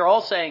flesh. These are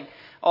all saying,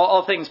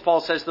 all things Paul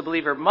says the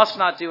believer must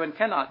not do and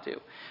cannot do.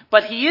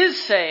 But he is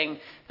saying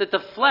that the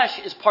flesh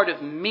is part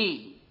of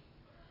me.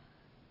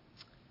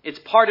 It's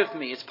part of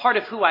me. It's part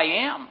of who I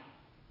am.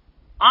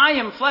 I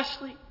am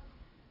fleshly.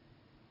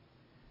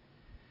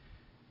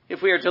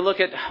 If we are to look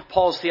at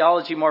Paul's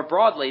theology more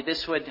broadly,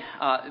 this would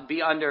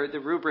be under the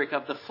rubric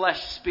of the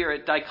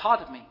flesh-spirit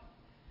dichotomy.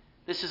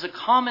 This is a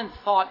common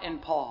thought in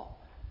Paul.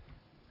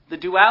 The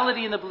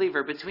duality in the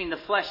believer between the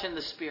flesh and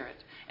the spirit.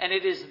 And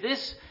it is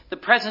this, the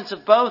presence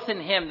of both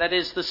in him, that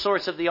is the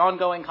source of the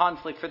ongoing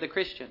conflict for the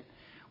Christian.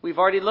 We've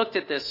already looked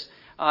at this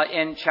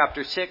in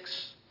chapter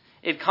 6.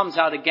 It comes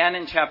out again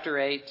in chapter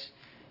 8.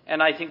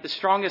 And I think the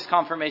strongest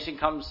confirmation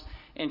comes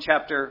in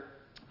chapter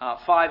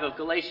 5 of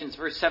Galatians,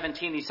 verse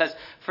 17. He says,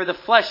 for the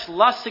flesh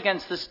lusts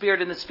against the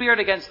spirit and the spirit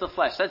against the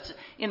flesh. That's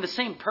in the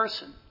same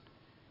person.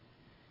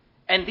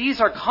 And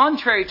these are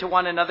contrary to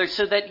one another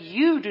so that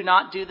you do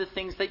not do the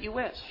things that you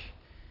wish.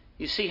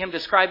 You see him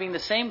describing the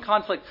same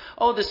conflict.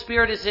 Oh, the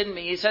Spirit is in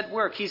me. He's at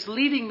work. He's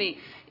leading me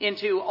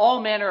into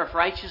all manner of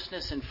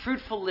righteousness and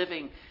fruitful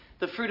living,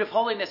 the fruit of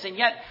holiness. And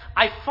yet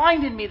I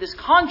find in me this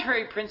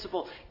contrary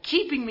principle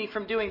keeping me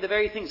from doing the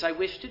very things I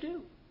wish to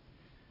do.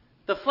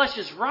 The flesh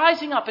is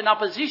rising up in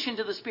opposition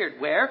to the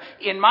Spirit. Where?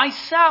 In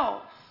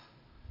myself.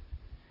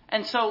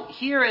 And so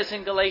here, as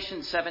in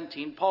Galatians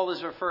 17, Paul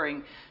is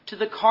referring to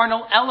the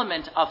carnal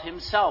element of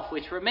himself,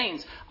 which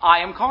remains, I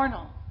am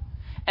carnal,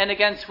 and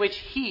against which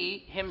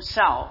he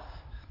himself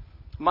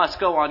must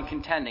go on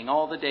contending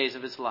all the days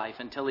of his life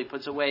until he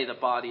puts away the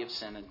body of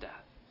sin and death.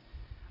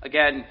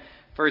 Again,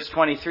 verse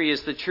 23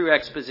 is the true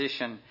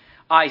exposition.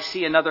 I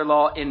see another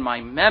law in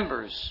my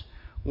members,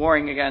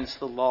 warring against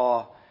the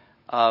law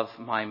of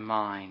my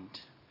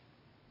mind.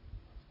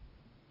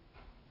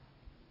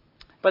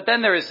 But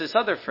then there is this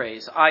other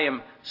phrase, I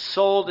am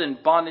sold in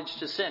bondage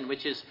to sin,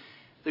 which is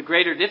the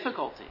greater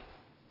difficulty.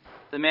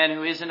 The man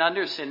who isn't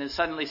under sin is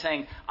suddenly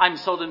saying, I'm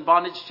sold in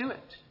bondage to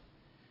it.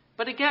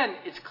 But again,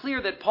 it's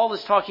clear that Paul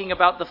is talking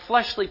about the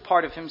fleshly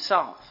part of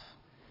himself.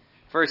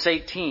 Verse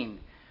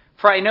 18,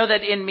 for I know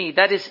that in me,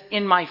 that is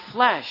in my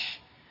flesh,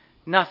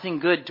 nothing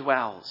good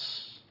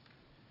dwells.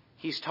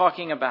 He's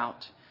talking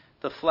about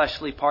the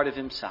fleshly part of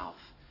himself.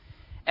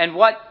 And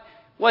what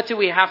do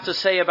we have to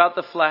say about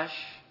the flesh?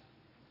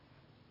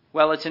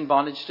 Well, it's in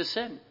bondage to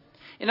sin.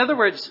 In other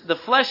words, the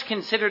flesh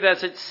considered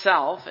as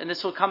itself, and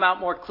this will come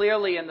out more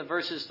clearly in the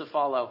verses to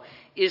follow,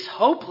 is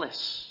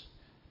hopeless.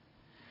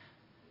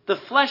 The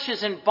flesh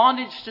is in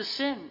bondage to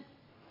sin.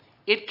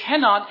 It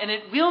cannot and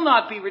it will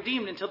not be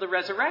redeemed until the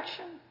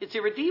resurrection. It's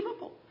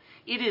irredeemable.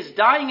 It is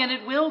dying and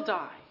it will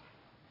die.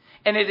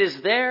 And it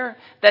is there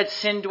that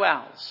sin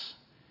dwells.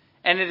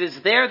 And it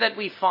is there that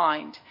we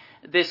find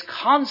this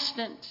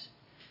constant,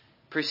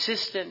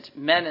 persistent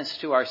menace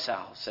to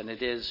ourselves. And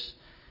it is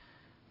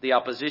the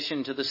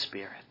opposition to the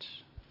Spirit.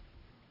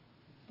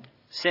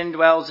 Sin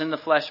dwells in the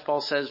flesh,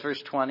 Paul says,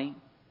 verse 20.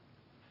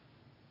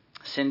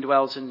 Sin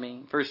dwells in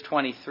me. Verse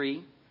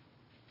 23,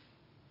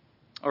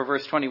 or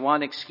verse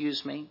 21,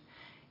 excuse me.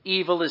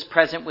 Evil is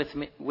present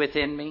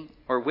within me,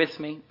 or with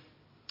me.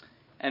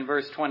 And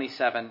verse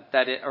 27,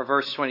 or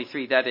verse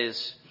 23, that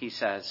is, he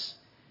says,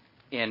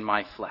 in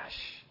my flesh.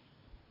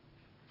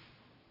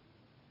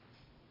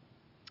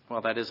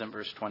 Well, that isn't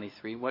verse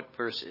 23. What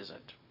verse is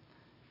it?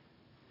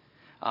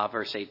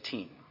 Verse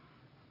 18.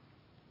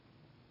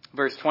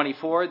 Verse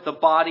 24, the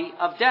body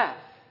of death.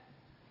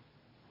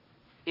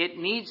 It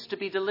needs to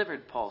be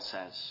delivered, Paul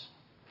says.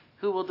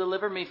 Who will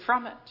deliver me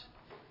from it?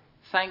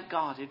 Thank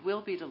God, it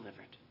will be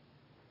delivered.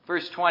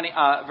 Verse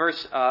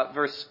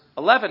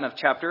 11 of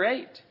chapter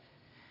 8.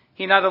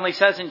 He not only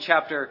says in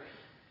chapter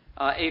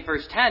 8,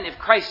 verse 10, if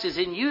Christ is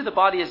in you, the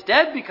body is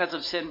dead because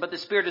of sin, but the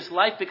Spirit is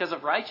life because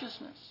of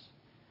righteousness.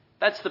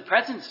 That's the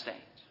present state.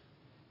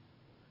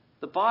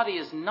 The body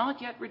is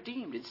not yet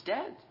redeemed. It's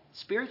dead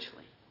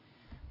spiritually.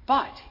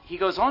 But he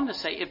goes on to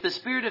say, if the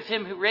Spirit of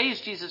him who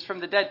raised Jesus from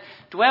the dead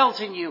dwells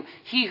in you,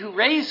 he who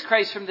raised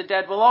Christ from the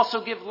dead will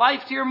also give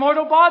life to your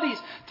mortal bodies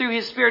through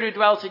his Spirit who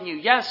dwells in you.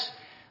 Yes,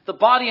 the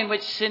body in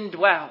which sin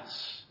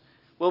dwells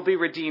will be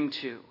redeemed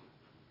too.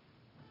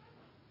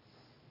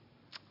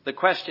 The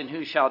question,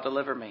 who shall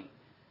deliver me,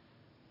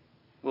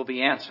 will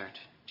be answered.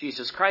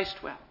 Jesus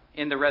Christ will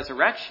in the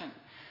resurrection.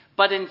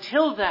 But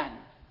until then,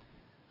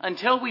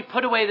 until we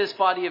put away this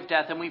body of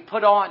death and we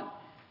put on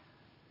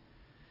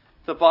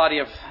the body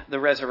of the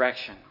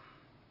resurrection,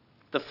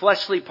 the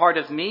fleshly part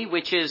of me,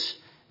 which is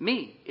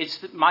me, it's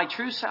my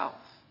true self.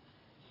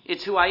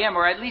 It's who I am,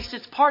 or at least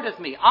it's part of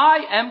me.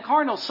 I am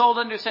carnal, sold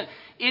under sin.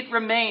 It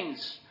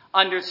remains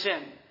under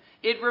sin.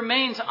 It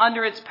remains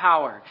under its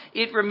power.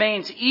 It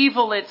remains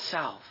evil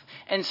itself.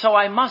 And so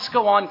I must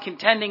go on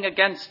contending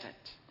against it.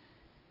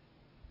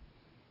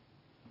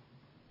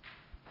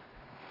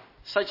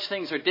 Such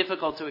things are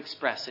difficult to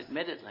express,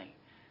 admittedly.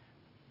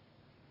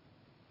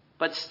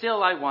 But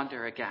still I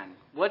wonder again,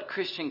 what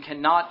Christian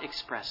cannot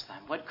express them?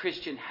 What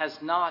Christian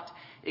has not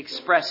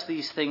expressed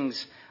these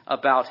things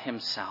about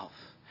himself?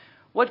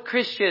 What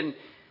Christian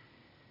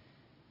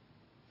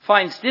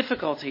finds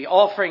difficulty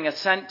offering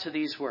assent to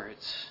these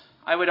words?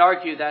 I would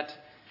argue that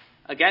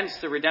against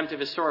the redemptive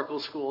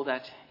historical school,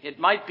 that it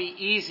might be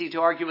easy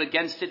to argue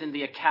against it in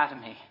the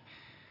academy,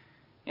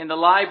 in the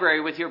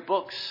library with your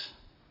books.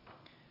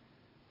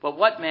 But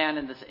what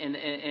man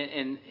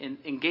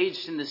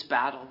engaged in this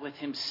battle with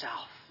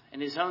himself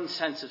and his own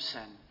sense of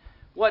sin?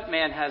 What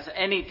man has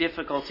any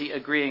difficulty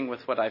agreeing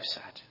with what I've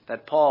said?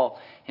 That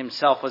Paul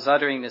himself was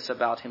uttering this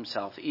about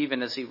himself,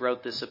 even as he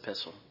wrote this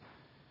epistle.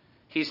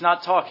 He's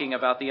not talking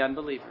about the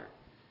unbeliever.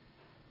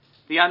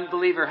 The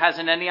unbeliever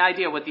hasn't any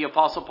idea what the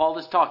Apostle Paul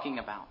is talking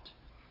about.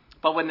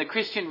 But when the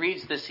Christian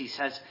reads this, he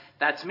says,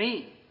 that's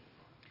me.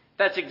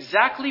 That's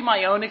exactly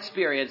my own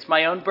experience,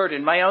 my own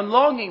burden, my own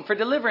longing for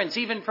deliverance,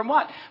 even from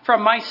what?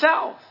 From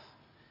myself.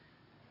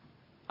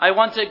 I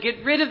want to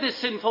get rid of this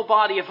sinful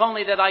body, if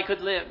only that I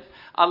could live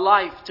a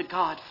life to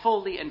God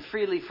fully and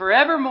freely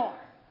forevermore.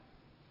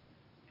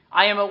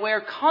 I am aware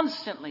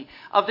constantly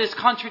of this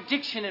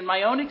contradiction in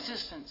my own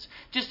existence.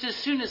 Just as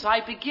soon as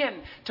I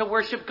begin to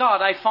worship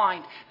God, I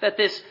find that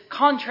this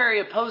contrary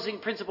opposing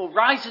principle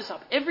rises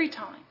up every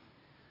time.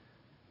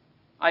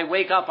 I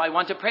wake up, I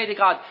want to pray to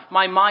God.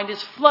 My mind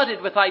is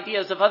flooded with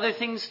ideas of other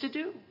things to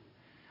do.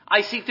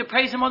 I seek to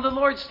praise Him on the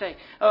Lord's Day.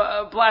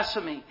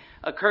 Blasphemy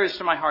occurs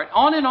to my heart.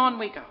 On and on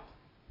we go.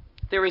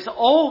 There is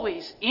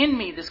always in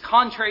me this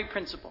contrary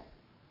principle.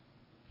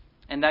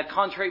 And that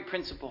contrary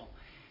principle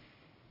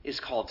is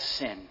called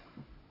sin.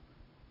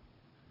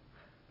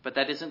 But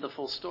that isn't the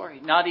full story.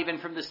 Not even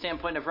from the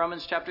standpoint of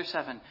Romans chapter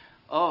 7.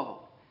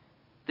 Oh,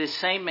 this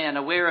same man,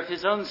 aware of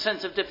his own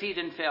sense of defeat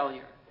and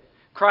failure,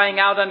 crying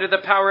out under the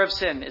power of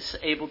sin, is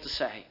able to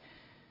say,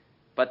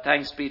 but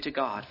thanks be to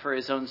God for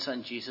His own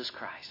Son, Jesus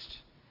Christ.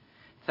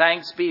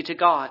 Thanks be to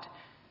God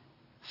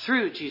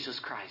through Jesus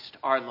Christ,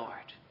 our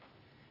Lord,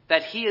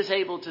 that He is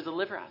able to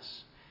deliver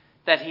us.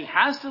 That He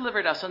has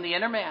delivered us on the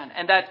inner man,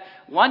 and that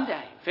one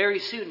day, very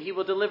soon, He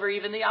will deliver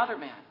even the outer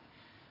man,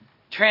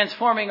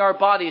 transforming our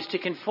bodies to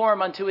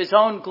conform unto His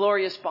own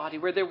glorious body,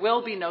 where there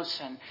will be no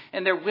sin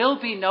and there will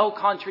be no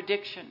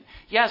contradiction.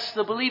 Yes,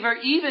 the believer,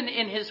 even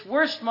in his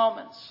worst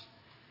moments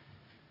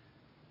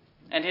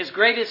and his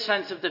greatest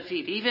sense of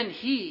defeat, even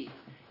he,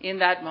 in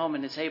that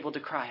moment, is able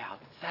to cry out,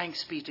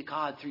 thanks be to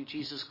God through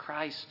Jesus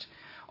Christ,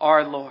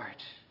 our Lord.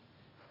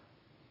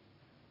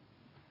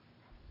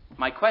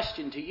 My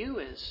question to you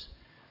is,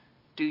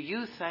 do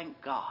you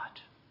thank God?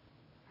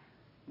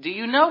 Do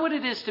you know what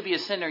it is to be a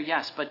sinner?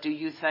 Yes, but do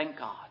you thank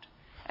God?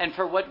 And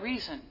for what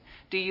reason?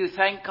 Do you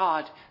thank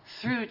God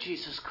through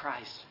Jesus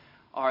Christ,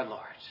 our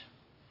Lord?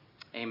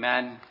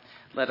 Amen.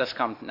 Let us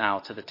come now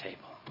to the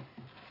table.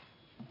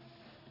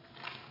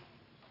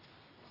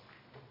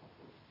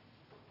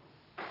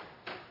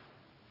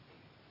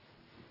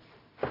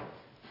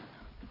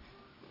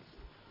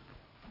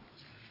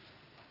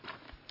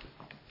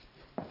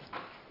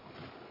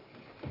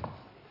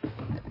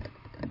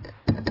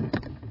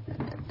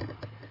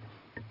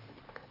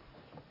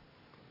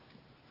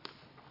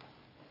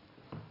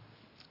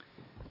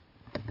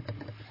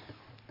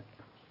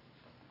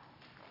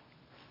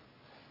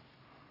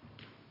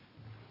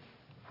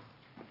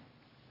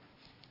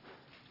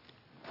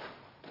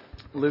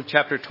 Luke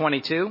chapter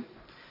 22.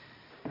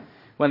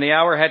 When the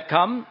hour had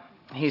come,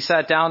 He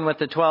sat down with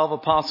the 12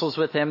 apostles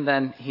with Him.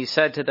 Then He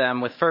said to them,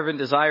 with fervent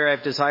desire, I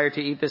have desired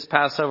to eat this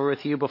Passover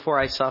with you before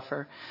I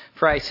suffer.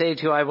 For I say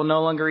to you, I will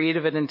no longer eat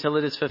of it until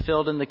it is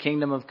fulfilled in the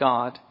kingdom of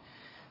God.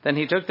 Then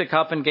He took the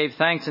cup and gave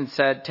thanks and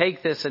said,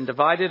 take this and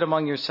divide it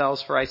among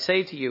yourselves. For I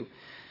say to you,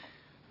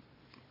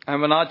 I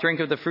will not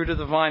drink of the fruit of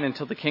the vine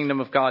until the kingdom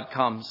of God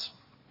comes.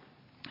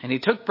 And He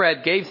took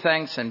bread, gave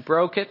thanks, and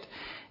broke it,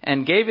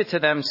 and gave it to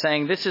them,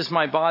 saying, this is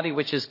my body,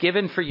 which is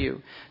given for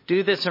you.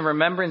 Do this in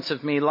remembrance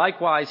of me.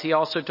 Likewise, He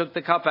also took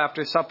the cup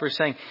after supper,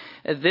 saying,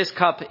 this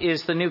cup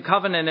is the new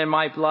covenant in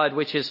my blood,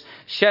 which is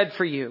shed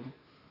for you.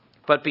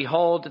 But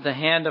behold, the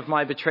hand of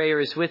my betrayer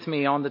is with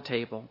me on the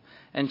table.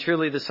 And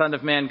truly the Son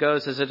of Man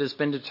goes as it has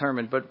been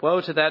determined. But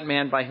woe to that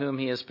man by whom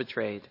He is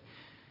betrayed.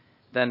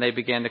 Then they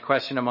began to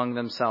question among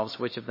themselves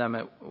which of them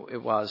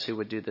it was who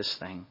would do this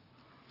thing.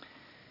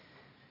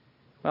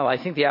 Well, I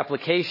think the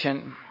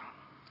application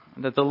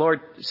that the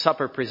Lord's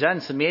Supper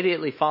presents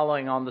immediately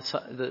following on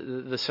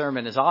the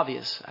sermon is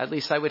obvious. At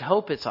least I would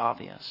hope it's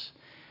obvious.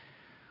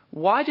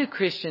 Why do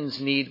Christians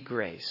need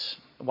grace?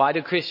 Why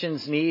do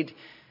Christians need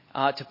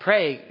to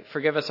pray,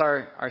 forgive us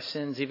our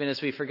sins, even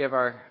as we forgive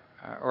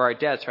our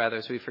debts, rather,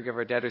 as we forgive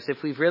our debtors,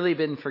 if we've really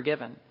been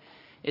forgiven?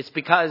 It's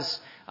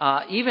because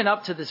even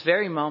up to this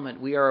very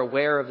moment, we are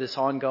aware of this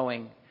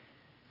ongoing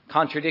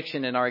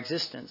contradiction in our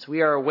existence.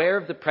 We are aware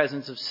of the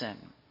presence of sin.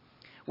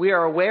 We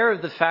are aware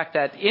of the fact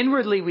that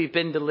inwardly we've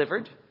been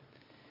delivered,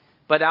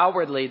 but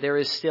outwardly there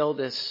is still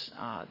this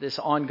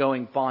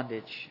ongoing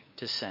bondage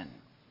to sin.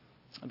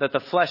 That the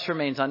flesh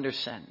remains under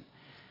sin.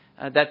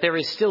 That there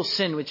is still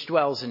sin which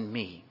dwells in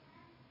me,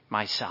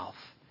 myself.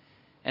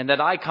 and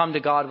that I come to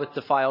God with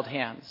defiled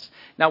hands.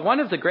 Now, one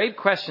of the great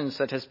questions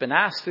that has been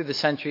asked through the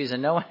centuries,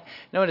 and no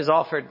one has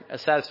offered a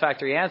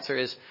satisfactory answer,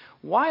 is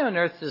why on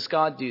earth does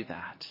God do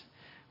that?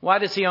 Why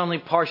does he only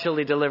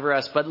partially deliver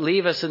us, but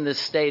leave us in this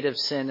state of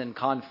sin and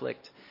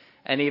conflict,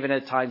 and even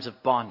at times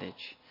of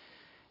bondage?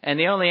 And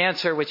the only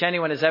answer which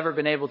anyone has ever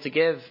been able to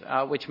give,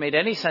 which made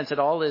any sense at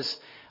all, is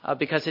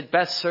because it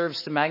best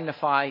serves to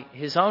magnify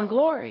his own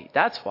glory.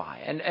 That's why.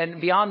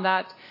 And beyond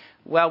that,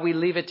 well, we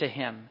leave it to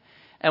him.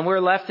 And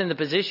we're left in the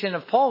position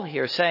of Paul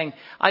here saying,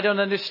 I don't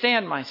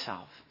understand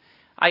myself.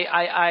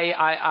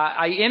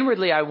 I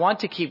inwardly, I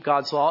want to keep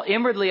God's law.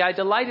 Inwardly, I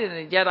delight in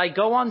it, yet I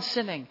go on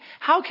sinning.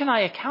 How can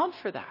I account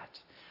for that?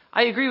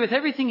 I agree with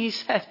everything he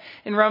said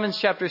in Romans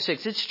chapter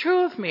 6. It's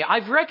true of me.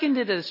 I've reckoned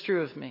it as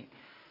true of me.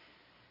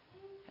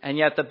 And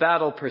yet the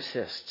battle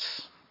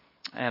persists,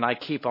 and I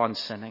keep on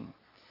sinning.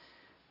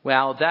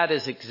 Well, that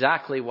is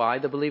exactly why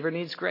the believer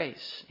needs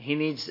grace. He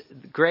needs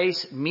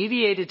grace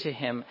mediated to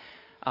him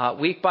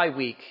week by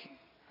week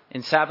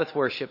in Sabbath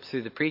worship,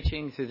 through the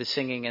preaching, through the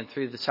singing, and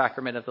through the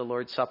sacrament of the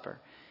Lord's Supper.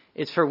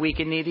 It's for weak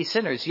and needy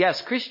sinners.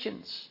 Yes,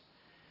 Christians.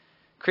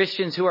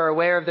 Christians who are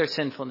aware of their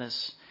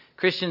sinfulness.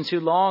 Christians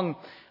who long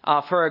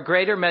for a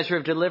greater measure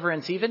of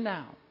deliverance even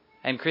now.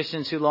 And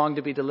Christians who long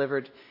to be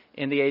delivered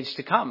in the age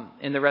to come,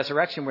 in the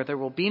resurrection, where there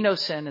will be no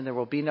sin and there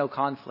will be no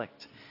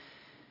conflict.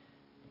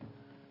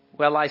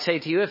 Well, I say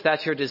to you, if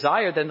that's your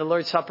desire, then the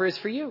Lord's Supper is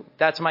for you.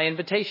 That's my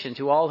invitation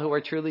to all who are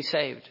truly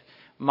saved.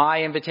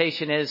 My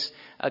invitation is,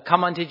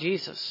 come unto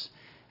Jesus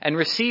and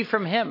receive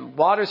from him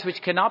waters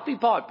which cannot be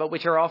bought, but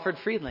which are offered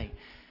freely.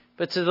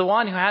 But to the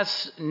one who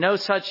has no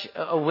such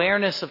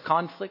awareness of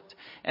conflict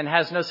and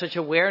has no such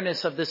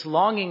awareness of this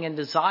longing and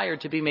desire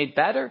to be made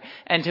better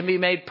and to be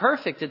made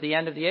perfect at the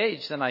end of the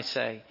age, then I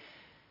say,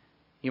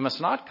 you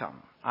must not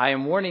come. I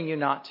am warning you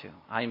not to.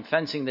 I am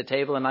fencing the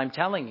table and I'm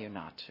telling you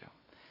not to.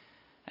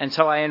 And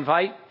so I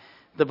invite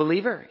the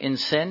believer in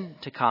sin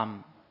to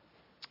come,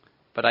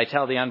 but I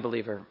tell the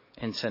unbeliever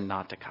in sin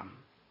not to come.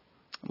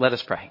 Let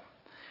us pray.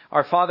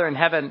 Our Father in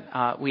heaven,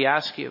 we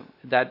ask you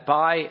that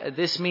by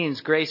this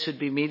means grace would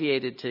be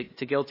mediated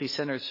to guilty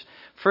sinners.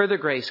 Further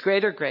grace,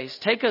 greater grace.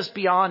 Take us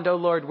beyond, O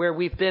Lord, where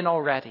we've been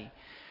already.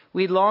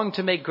 We long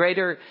to make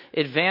greater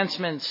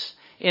advancements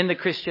in the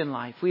Christian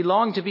life. We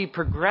long to be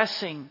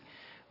progressing.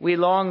 We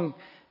long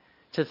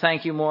to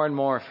thank you more and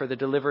more for the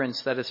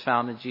deliverance that is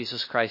found in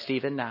Jesus Christ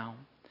even now.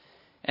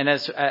 And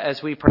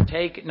as we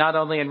partake not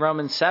only in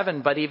Romans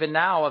 7, but even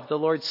now of the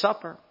Lord's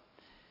Supper,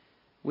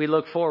 we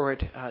look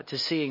forward to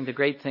seeing the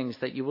great things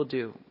that you will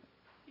do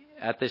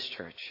at this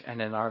church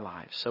and in our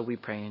lives. So we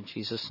pray in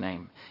Jesus'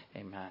 name.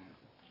 Amen.